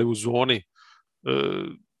čekali u zoni,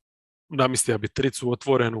 namislija bi tricu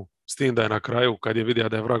otvorenu, s tim da je na kraju, kad je vidio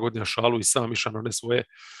da je vrag odnja šalu i sam išao na one svoje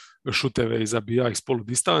šuteve i zabija ih s polu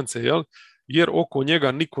distance, jer oko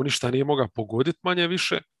njega niko ništa nije mogao pogoditi manje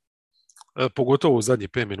više, pogotovo u zadnjih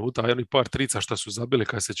 5 minuta, jedni par trica što su zabili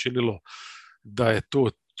kad se činilo da je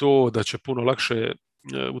to da će puno lakše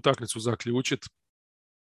utakmicu zaključiti.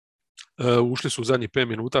 Ušli su u zadnjih 5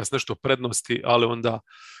 minuta s nešto prednosti, ali onda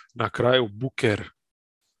na kraju Booker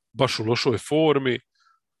baš u lošoj formi.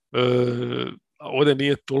 Ovdje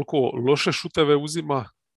nije toliko loše šuteve uzima,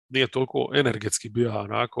 nije toliko energetski bio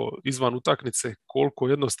onako izvan utakmice, koliko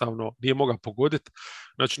jednostavno nije mogao pogoditi.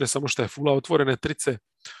 Znači, ne samo što je fula otvorene trice,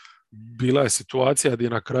 bila je situacija gdje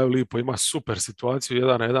na kraju lipo ima super situaciju,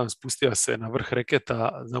 1-1 spustija se na vrh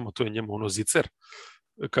reketa, znamo to je njemu Zicer,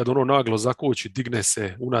 kad naglo zakoči, digne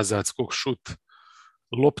se unazad, skok šut,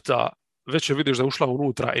 lopta, već je vidiš da je ušla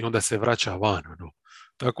unutra i onda se vraća van.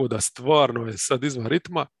 Tako da stvarno je sad izvan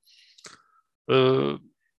ritma.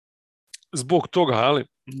 Zbog toga, ali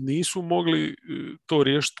nisu mogli to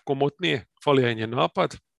riješiti komotnije, falija im je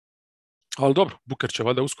napad, ali dobro, Booker će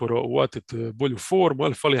valjda uskoro uvatiti bolju formu,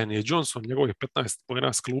 ali falija im je Johnson, njegovih 15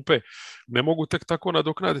 pojena s klupe ne mogu tek tako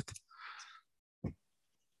nadoknaditi.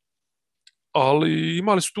 Ali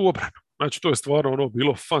imali su tu obranu, znači to je stvarno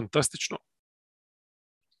bilo fantastično.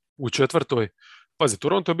 U četvrtoj, pazi,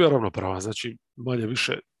 Toronto je bio ravnopravan, znači manje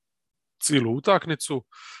više cijelu utakmicu,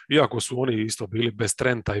 iako su oni isto bili bez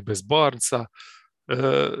Trenta i bez Barnesa,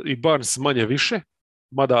 i Barnes manje više,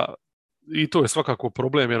 mada i to je svakako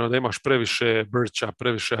problem, jer onda imaš previše Bircha,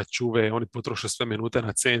 previše Ačuve, oni potroše sve minute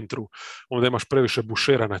na centru, onda imaš previše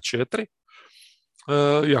Bušera na 4,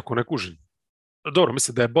 iako ne kužim. Dobro,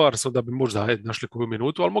 mislim da je Barnes, onda bi možda našli koju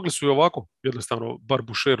minutu, ali mogli su i ovako, jednostavno, bar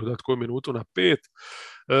Bušeru dati koju minutu na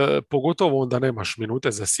 5, pogotovo onda nemaš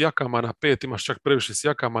minute za Sijakama na 5, imaš čak previše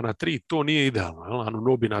Sijakama na 3, to nije idealno,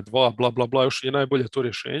 Anunobi na 2, bla bla bla, još je najbolje to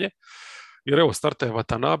rješenje, jer evo starta je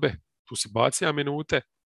Watanabe, tu si bacija minute,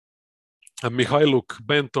 Mihajluk,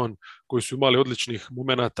 Benton, koji su imali odličnih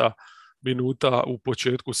momenata, minuta u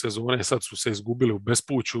početku sezone, sad su se izgubili u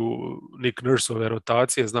bespuću Nick Nurseove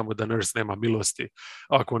rotacije, znamo da Nurse nema milosti,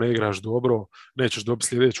 ako ne igraš dobro, nećeš dobiti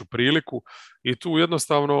sljedeću priliku i tu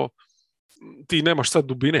jednostavno ti nemaš sad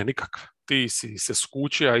dubine nikakve. Ti si se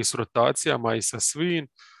skučija i s rotacijama i sa svim.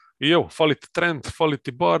 I evo, fali ti Trent, fali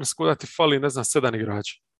ti Barnes, kuda ti fali, ne znam, 7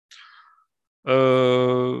 igrača.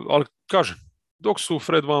 Ali kažem, dok su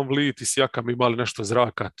Fred Van Vliet i Siakam imali nešto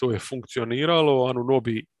zraka, to je funkcioniralo,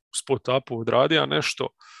 Anunoby u spot-upu odradio nešto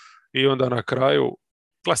i onda na kraju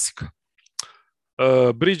klasika.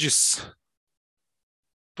 Bridges,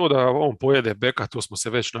 to da on pojede beka, to smo se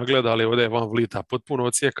već nagledali, ovdje je Van Vlieta potpuno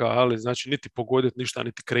ocijeka, ali znači niti pogoditi ništa,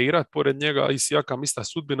 niti kreirati pored njega i Siakam ista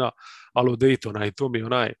sudbina, ali od Daytona i to mi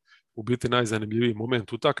je u biti najzanimljiviji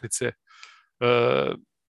moment utakmice.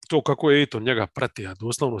 To kako je Ayton njega pratija,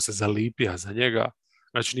 doslovno se zalipija za njega,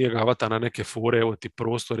 znači nije ga vata na neke fore, evo ti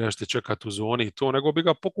prostor, ja ćete čekati u zoni i to, nego bi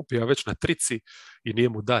ga pokupio već na trici i nije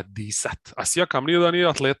mu da disat. A Siakam nije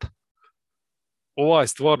atleta. Ovaj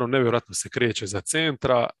stvarno nevjerojatno se kreće za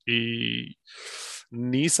centra i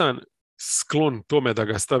nisam sklon tome da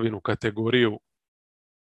ga stavim u kategoriju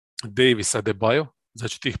Davisa Debajo,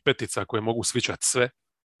 znači tih petica koje mogu svičati sve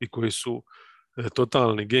i koji su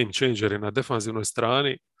totalni game changeri na defanzivnoj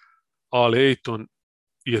strani, ali Ayton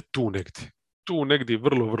je tu negdje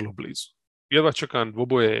vrlo, vrlo blizu. Jedva čekam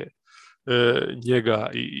dvoboje njega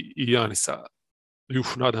i Janisa,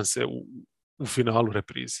 nadam se u finalu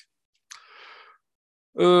reprizi.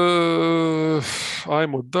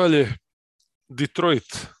 Ajmo dalje.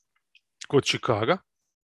 Detroit kod Chicaga.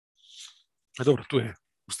 Dobro, tu je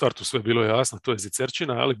u startu sve bilo jasno, to je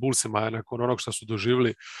zicerčina, ali Bullsima je nakon onog što su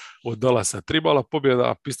doživjeli od Dallasa 3 bala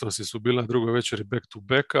pobjeda, a Pistonsi su bili na drugoj večeri back to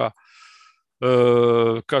backa.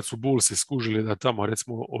 Kad su Bullsi skužili da tamo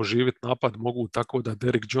recimo oživiti napad mogu tako da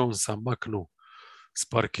Derrick Jonesa maknu s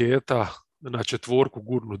parketa, na četvorku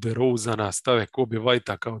gurnu DeRozana, stave Kobe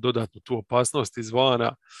Whitea kao dodatnu tu opasnost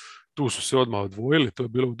izvana, tu su se odmah odvojili, to je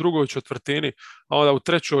bilo u drugoj četvrtini, a onda u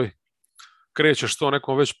trećoj krećeš to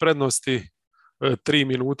nekom već prednosti, 3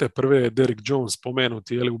 minute prve Derrick Jones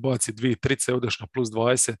spomenuti, ubaci 2 trice, odeš na plus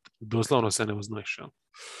 20, doslovno se ne uznaš.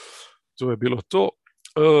 To je bilo to.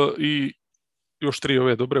 I još 3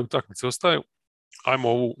 ove dobre utakmice ostaju. Ajmo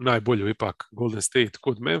ovu najbolju ipak, Golden State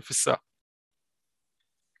kod Memphisa.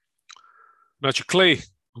 Znači, Clay,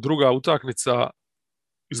 druga utakmica,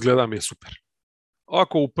 izgleda mi je super.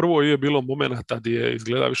 Ako u prvoj je bilo momenata gdje je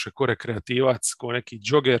izgleda više ko rekreativac, ko neki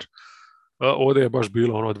džoger, ovdje je baš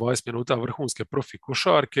bilo 20 minuta vrhunske profi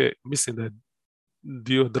košarke. Mislim da je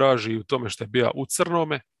dio draži u tome što je bio u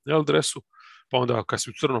crnome dresu, pa onda kad si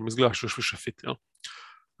u crnom izgledaš još više fit.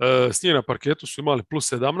 S njih na parketu su imali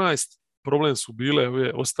plus 17, problem su bile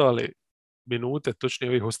ove ostale minute, točnije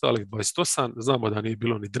ovih ostalih 28, znamo da nije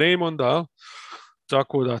bilo ni Draymonda,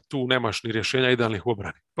 tako da tu nemaš ni rješenja idealnih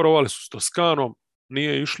obrani. Provali su s Toskanom,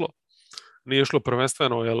 nije išlo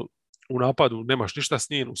prvenstveno, jer u napadu nemaš ništa s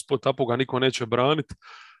njim, u spot-upu ga niko neće braniti,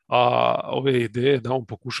 a ove ideje da on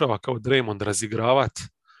pokušava kao Draymond razigravati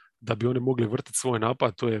da bi oni mogli vrtiti svoj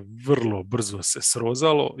napad, to je vrlo brzo se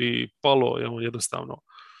srozalo i palo je on jednostavno.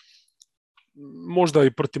 Možda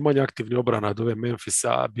i protiv manje aktivni obrana od ove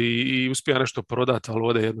Memphisa bi i uspio nešto prodati, ali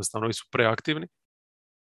ovdje jednostavno su preaktivni.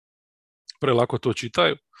 Prelako to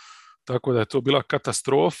čitaju. Tako da je to bila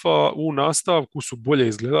katastrofa. U nastavku su bolje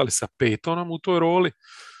izgledali sa Paytonom u toj roli.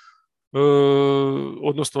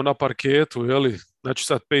 Odnosno na parketu. Znači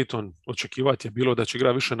sad Payton očekivati je bilo da će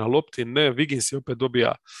igra više na lopti. Ne, Wiggins je opet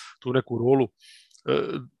dobija tu neku rolu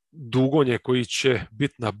dugonje koji će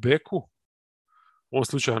biti na beku. U ovom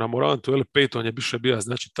slučaju na Morantu, Payton je više bio,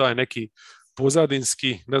 znači taj neki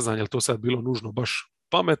pozadinski, ne znam je li to sad bilo nužno baš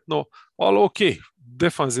pametno, ali ok,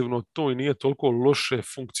 defanzivno to i nije toliko loše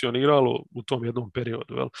funkcioniralo u tom jednom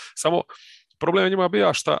periodu. Samo problem njima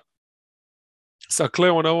bija šta sa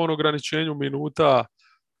Cleon na ovom ograničenju minuta,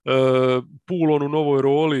 Poole u novoj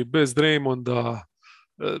roli, bez Draymonda,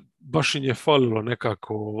 baš im je falilo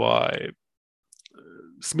nekako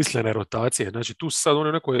smislene rotacije. Znači tu sad oni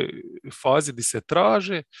u nekoj fazi gdje se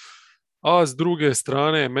traže, a s druge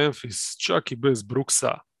strane Memphis čak i bez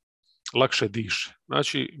Brooksa lakše diše.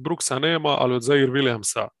 Znači Brooksa nema, ali od Zaire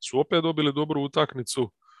Williamsa su opet dobili dobru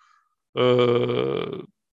utakmicu.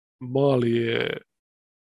 Mali je,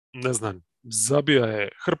 ne znam, zabija je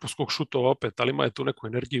hrpu skok šutova opet, ali ima je tu neku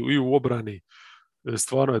energiju i u obrani.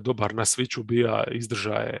 Stvarno je dobar na sviću bija,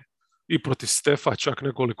 izdržaje i protiv Stefa čak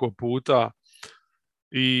nekoliko puta.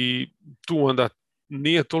 I tu onda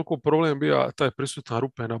nije toliko problem bio taj prisutan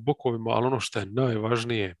rupe na bokovima, ali ono što je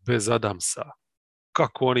najvažnije, bez Adamsa,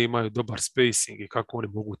 kako oni imaju dobar spacing i kako oni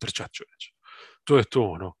mogu trčati, čovječe. To je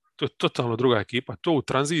to to je totalno druga ekipa, to u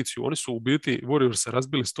tranziciju, oni su u biti, Warriors se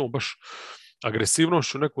razbili s tom baš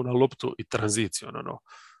agresivnošću neku na loptu i tranziciju,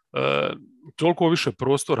 Toliko više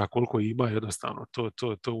prostora koliko ima jednostavno.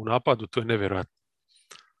 To u napadu, to je nevjerojatno.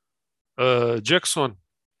 Jackson,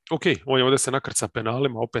 ok, on je ovdje se nakrca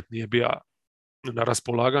penalima, opet nije bio na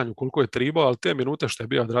raspolaganju koliko je trebao, ali te minute što je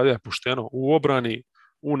bio odradio je pošteno u obrani,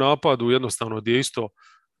 u napadu, jednostavno gdje je isto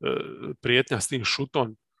prijetnja s tim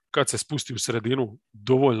šutom, kad se spusti u sredinu,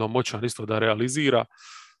 dovoljno moćan isto da realizira.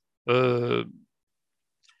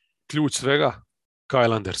 Ključ svega,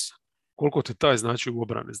 Kyle Anderson. Koliko ti taj znači u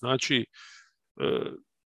obrani? Znači,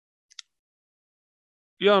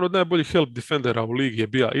 jedan od najboljih help defendera u ligi je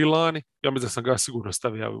bio i lani. Ja mislim da sam ga sigurno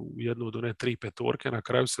stavio u jednu od one 3-5 na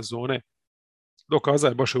kraju sezone. Dokazao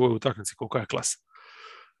je baš u ovoj utakmici kolika je klasa.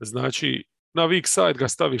 Znači, na weak side ga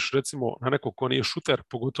staviš recimo na nekog ko nije šuter,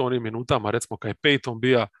 pogotovo onim minutama, recimo kad je Peyton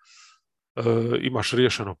bija, imaš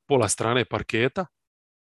riješeno pola strane parketa.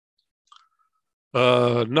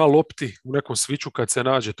 Na lopti u nekom sviču kad se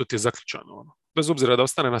nađe, to ti je zaključano. Ono. Bez obzira da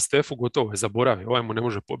ostane na Stefu, gotovo je, zaboravi, ovaj mu ne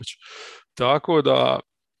može pobjeći. Tako da,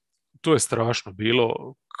 to je strašno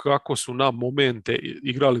bilo, kako su na momente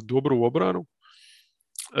igrali dobru obranu.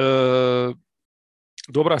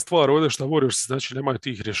 Dobra stvar ovdje što Warriors, znači nemaju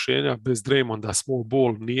tih rješenja, bez Draymonda small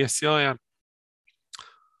ball nije sjajan.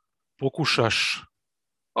 Pokušaš,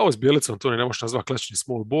 a ovo s Bjelicom to ne možeš nazvati klasični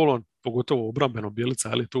small ballom, pogotovo obrambeno Bjelica,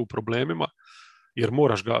 ali je to u problemima, jer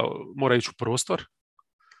mora ići u prostor.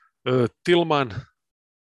 Tillman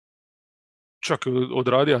čak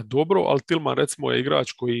odradio dobro, ali Tillman recimo je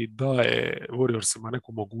igrač koji daje Warriorsima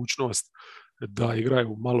neku mogućnost da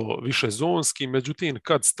igraju malo više zonski, međutim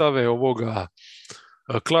kad stave ovoga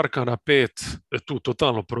Clarka na 5, tu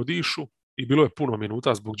totalno prodišu i bilo je puno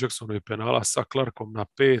minuta zbog Jacksonovih penala sa Clarkom na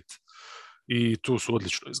 5 i tu su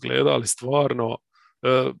odlično izgledali, stvarno.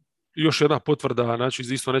 Još jedna potvrda, znači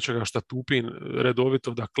iz isto nečega što Tupin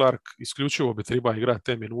redovito, da Clark isključivo bi treba igrati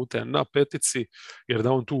te minute na petici, jer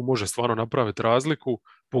da on tu može stvarno napraviti razliku,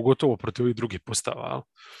 pogotovo protiv ovih drugih postava.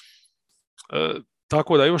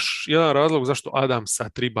 Tako da još jedan razlog zašto Adamsa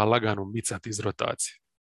treba lagano micati iz rotacije.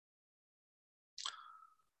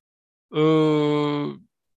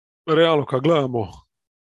 Realno kad gledamo,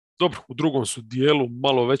 dobro, u drugom su dijelu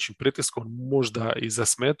malo većim pritiskom možda i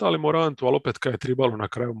zasmetali Morantu, ali opet kad je trebalo na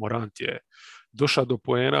kraju Morant je došao do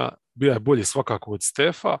poena, bio je bolji svakako od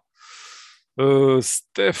Stefa.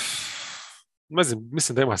 Stef,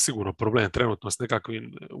 mislim da ima sigurno problem trenutno s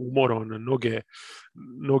nekakvim umorom,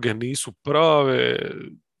 noge nisu prave,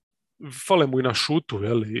 fale mu i na šutu,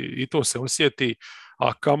 i to se osjeti,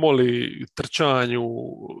 a kamoli trčanju,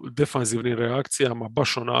 defanzivnim reakcijama,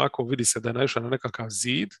 baš onako, vidi se da je naišao na nekakav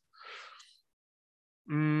zid.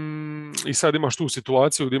 I sad imaš tu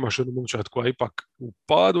situaciju gdje imaš jednu momčad koja je ipak u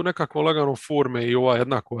padu nekakvo lagano forme i ova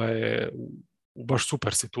jedna koja je u baš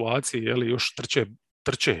super situaciji, još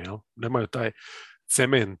trče, nemaju taj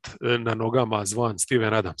cement na nogama zvan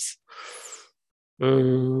Steven Adams.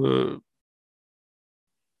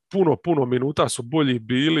 Puno minuta su bolji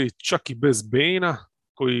bili, čak i bez Bejna,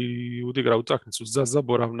 koji odigra utakmicu za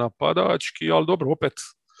zaborav napadački, ali dobro, opet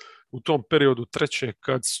u tom periodu treće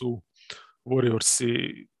kad su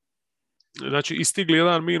Warriorsi znači istigli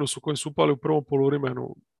jedan minus u kojem su upali u prvom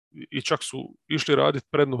poluvremenu i čak su išli raditi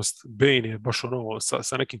prednost. Bane je baš ono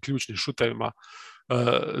sa nekim ključnim šutevima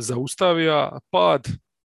zaustavio pad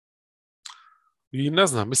i ne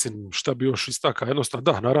znam, mislim šta bi još istaka,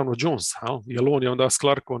 jednostavno da, naravno Jones, jer on je onda s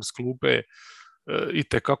Clarkom s klupe i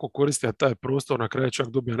tekako koristio taj prostor, na kraju čak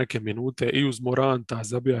dobija neke minute i uz Moranta,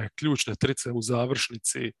 zabija je ključne trice u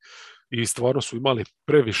završnici i stvarno su imali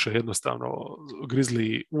previše jednostavno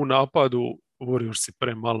Grizzly u napadu, Warriorsi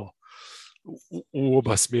premalo u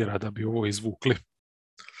oba smjera da bi ovo izvukli.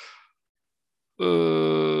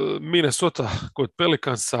 Minnesota kod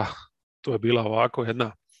Pelicansa, to je bila ovako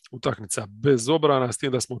jedna utakmica bez obrana, s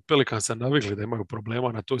tim da smo od Pelicansa navikli da imaju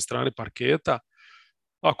problema na toj strani parketa.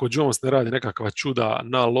 Ako Jones ne radi nekakva čuda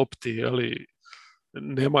na lopti,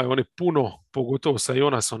 nemaju oni puno, pogotovo sa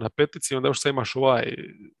Jonasom na petici, onda još se imaš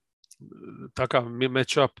takav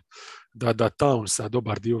matchup da Townsa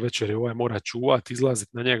dobar dio večeri mora čuvati,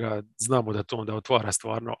 izlaziti na njega, znamo da to onda otvara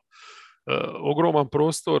stvarno ogroman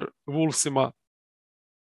prostor Wolvesima,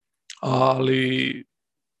 ali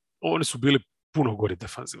oni su bili puno gori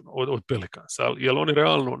defanzivno od Pelicansa, jer oni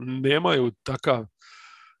realno nemaju takav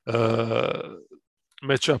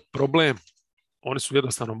matchup problem. Oni su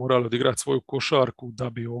jednostavno morali odigrati svoju košarku da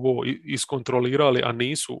bi ovo iskontrolirali, a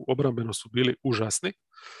nisu, obrambeno su bili užasni.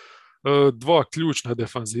 Dva ključna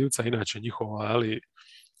defanzivca, inače njihova,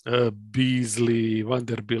 Beasley,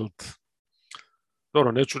 Vanderbilt.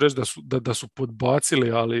 Dobro, neću reći da su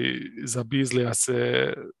podbacili, ali za Beasleya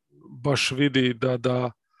se baš vidi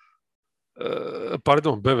da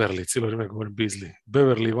Pardon, Beverly, cijelo vrijeme govorim Beasley.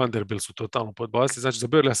 Beverly i Vanderbilt su totalno podbacili. Znači, za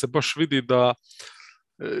Beverlya se baš vidi da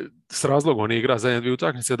s razlogom nije igra zadnje dvije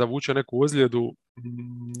utakmice, da vuče neku ozljedu,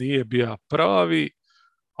 nije bio pravi,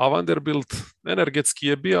 a Vanderbilt energetski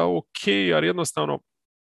je bio ok, jer jednostavno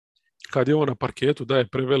kad je on na parketu daje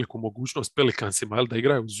preveliku mogućnost Pelikansima, jel, da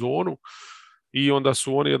igraju u zonu, i onda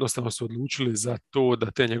su oni jednostavno se odlučili za to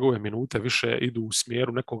da te njegove minute više idu u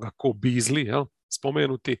smjeru nekoga ko Beasley, jel,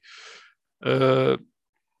 spomenuti,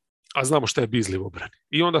 a znamo šta je Beasley u obrani.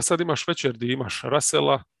 I onda sad imaš večer gdje imaš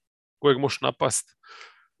Russella kojeg možeš napast,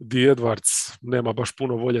 di Edwards nema baš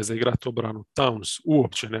puno volje za igrati obranu, Towns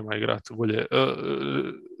uopće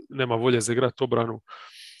nema volje za igrati obranu,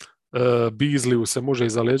 Beasleyu se može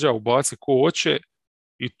iza leđa ubaci ko hoće,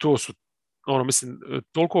 i to su, mislim,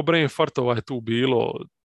 toliko brain fartova je tu bilo,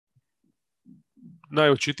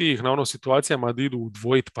 najočitijih na situacijama da idu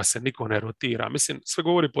udvojiti pa se niko ne rotira. Mislim, sve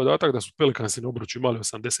govori podatak da su Pelikansi na obruču imali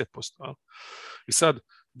 80%. Ali. I sad,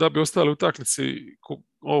 da bi ostali u utakmici,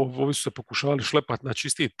 ovi su se pokušavali šlepati na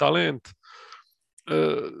čisti talent,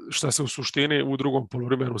 šta se u suštini u drugom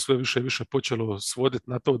poluvremenu sve više i više počelo svoditi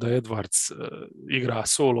na to da Edwards igra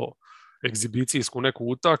solo egzibicijsku neku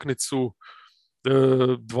utakmicu,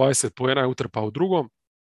 20 poena je utrpao u drugom.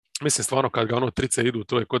 Mislim, stvarno, kad ga trice idu,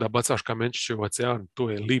 to je ko da bacaš kamenčiće u ocean, to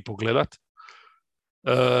je lipo gledat.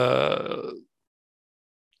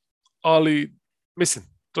 Ali, mislim,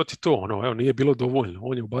 to ti to, evo, nije bilo dovoljno.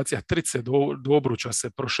 On je ubacio trice, do obruča se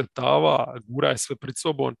prošetava, gura je sve pred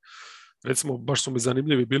sobom. Recimo, baš su mi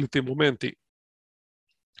zanimljivi bili ti momenti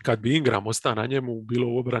kad bi Ingram ostao na njemu, bilo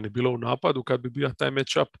u obrani, bilo u napadu, kad bi bio taj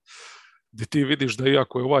match-up, gdje ti vidiš da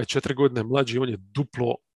iako je ovaj 4 godine mlađi, on je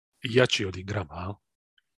duplo jači od Ingrama.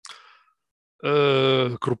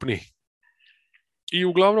 Krupniji. I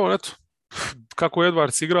uglavnom, eto, kako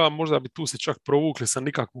Edwards igra, možda bi tu se čak provukli sa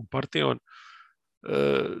nikakvom partijom,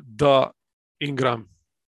 da Ingram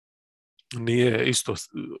nije isto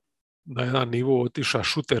na jedan nivo otiša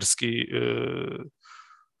šuterski,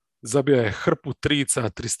 zabija je hrpu trica,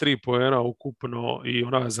 33 poena ukupno, i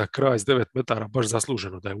ona za kraj s 9 metara baš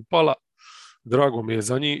zasluženo da je upala. Drago mi je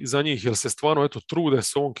za njih, jer se stvarno trude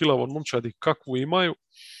s ovom kilavom momčadi kakvu imaju.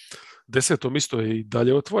 10. isto je i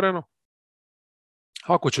dalje otvoreno.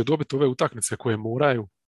 Ako će dobiti ove utakmice koje moraju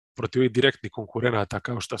protiv ovih direktnih konkurenata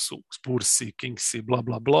kao što su Spursi, Kingsi, bla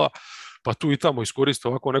bla bla, pa tu i tamo iskoriste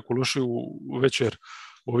ovako neku lošiju večer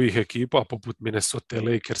ovih ekipa poput Minnesota,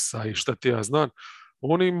 Lakersa i šta ti ja znam,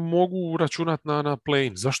 oni mogu računati na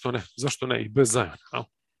play-in. Zašto ne? I bez Ziona.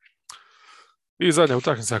 I zadnja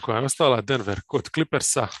utakmica koja je ostala, Denver kod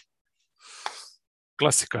Clippersa.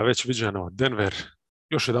 Klasika već viđeno. Denver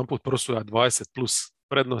još jedan put prosuja 20 plus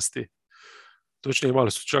prednosti. Točnije,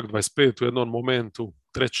 imali su čak 25 u jednom momentu,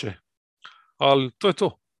 treće. Ali to je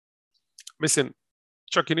to. Mislim,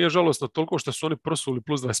 čak i nije žalosno toliko što su oni prosuli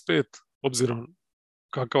plus 25, obzirom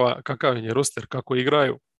kakav je roster, kako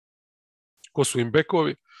igraju, ko su im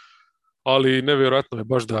bekovi, ali nevjerojatno je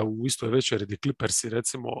baš da u istoj večeri gdje Clippersi,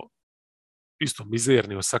 recimo, isto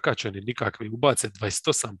mizerni, osakačeni, nikakvi, ubace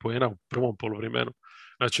 28 poena u prvom poluvremenu,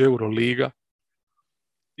 znači Euroliga,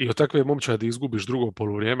 i od takve momčadi izgubiš drugo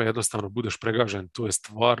poluvrijeme, jednostavno budeš pregažen, to je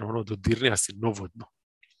stvarno dodirnija si novodno.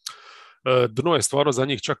 Dno je stvarno za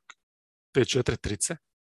njih čak te 4 trice.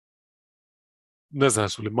 Ne znam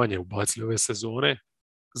su li manje ubacili ove sezone.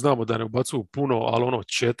 Znamo da ne ubacuju puno, ali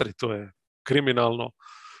 4, to je kriminalno.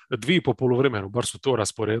 2 po poluvremenu, bar su to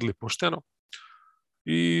rasporedili pošteno.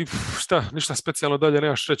 I ništa specijalno dalje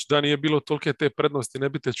nemaš reći. Da nije bilo tolike te prednosti, ne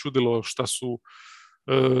bi te čudilo šta su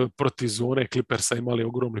protiv zone Clippersa imali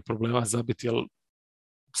ogromni problema zabiti, jer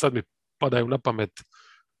sad mi padaju na pamet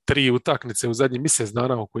 3 utakmice u zadnjih mjesec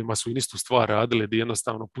dana u kojima su i istu stvar radili, gdje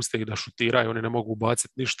jednostavno puste ih da šutiraju, oni ne mogu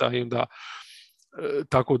ubaciti ništa i onda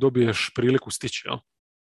tako dobiješ priliku stići. Ja?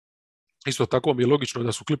 Isto tako mi je logično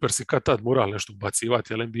da su Clippersi kad tad morali nešto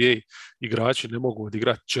ubacivati, jer NBA igrači ne mogu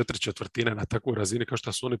odigrati 4 četvrtine na takvoj razini kao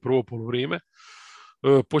što su oni prvo poluvrijeme.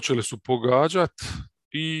 Počeli su pogađati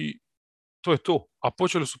i to je to. A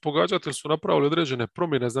počeli su pogađati jer su napravili određene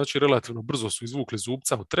promjene, znači relativno brzo su izvukli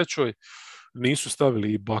zubca u trećoj, nisu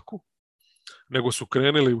stavili i baku, nego su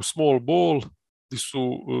krenuli u small ball, gdje su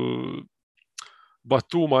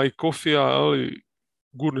Batuma i Kofija, ali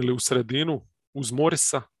gurnili u sredinu uz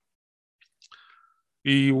Morisa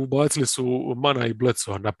i ubacili su Mana i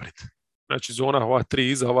Bledsoa naprijed. Znači zona ova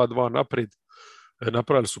 3 iza, ova 2 naprijed,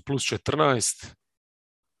 napravili su plus 14,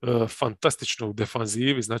 fantastično u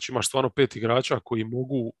defanzivi, znači imaš stvarno 5 igrača koji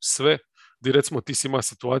mogu sve, gdje recimo ti si ima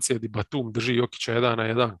situacije gdje Batum drži Jokića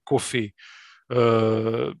 1-1, Kofi,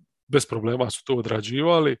 bez problema su to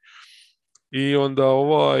odrađivali, i onda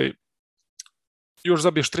još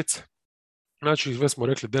zabiješ trice. Znači, već smo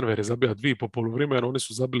rekli, Denver je zabija 2 po poluvremenu, oni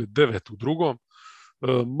su zabili 9 u drugom.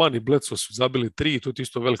 Mani Bledso su zabili 3, to je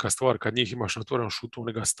isto velika stvar, kad njih imaš na otvorenom šutu,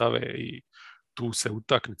 oni ga stave i tu se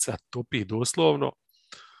utakmica topi doslovno.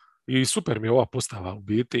 I super mi je ova postava u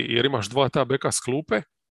biti, jer imaš 2 ta beka s klupe,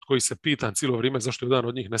 koji se pitan cijelo vrijeme zašto jedan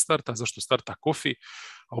od njih ne starta, zašto starta Kofi,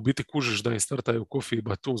 a u biti kužiš da im startaju Kofi i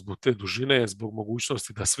Batum zbog te dužine, zbog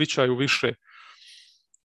mogućnosti da svičaju više.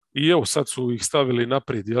 I evo, sad su ih stavili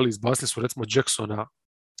naprijed, jel, izbacili su recimo Jacksona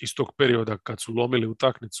iz tog perioda kad su lomili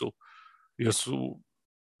utakmicu, jer su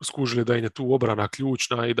skužili da im je tu obrana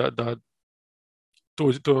ključna i da to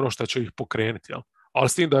je ono što će ih pokrenuti. Jel? Ali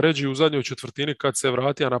s tim da Reggie u zadnjoj četvrtini kad se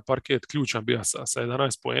vratio na parket ključan bija sa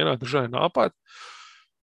 11 poena, držao je napad.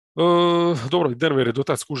 Dobro, Denver je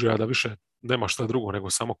dotad skužio da više nema šta drugo nego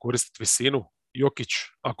samo koristiti visinu. Jokić,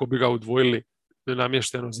 ako bi ga udvojili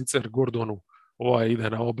namješteno Zicer Gordonu, ide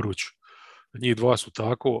na obruč. Njih dva su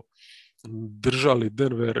tako držali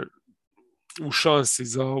Denver u šansi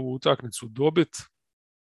za ovu utakmicu dobit,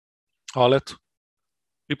 ali eto,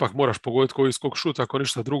 ipak moraš pogoditi koji skok šut, ako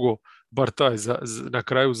ništa drugo, bar taj na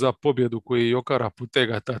kraju za pobjedu koji Jokara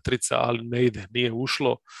putega ta trica, ali ne ide, nije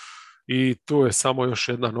ušlo i to je samo još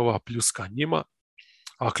jedna nova pljuska njima,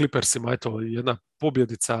 a Clippersima eto jedna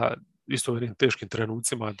pobjedica isto u jednim teškim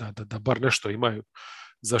trenucima da bar nešto imaju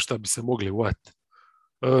za šta bi se mogli uvati.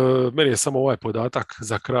 Meni je samo ovaj podatak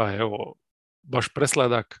za kraj, evo, baš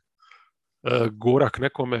presladak, gorak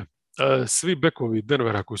nekome. Svi bekovi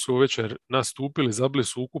Denvera koji su večer nastupili zabili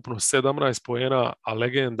su ukupno 17 poena, a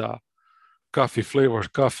legenda Flavor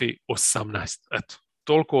Coffee 18. Eto,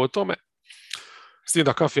 toliko o tome. S tim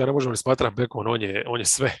da Coffee ja ne možemo ni smatrati bekom, on je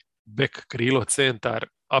sve. Bek, krilo, centar,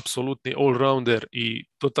 apsolutni all-rounder i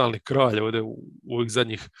totalni kralj ovdje u ovih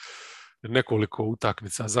zadnjih nekoliko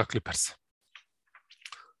utakmica za Clippers.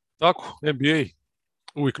 Tako, NBA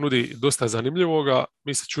uvijek nudi dosta zanimljivoga.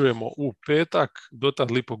 Mi se čujemo u petak.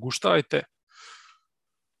 Dotad lipo guštajte.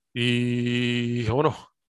 I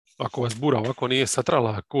ako vas bura ovako nije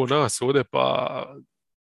satrala ko nas ovdje, pa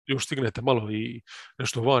još stignete malo i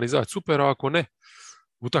nešto van izaći, super, a ako ne,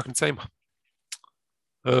 utakmica ima.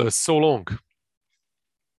 So long.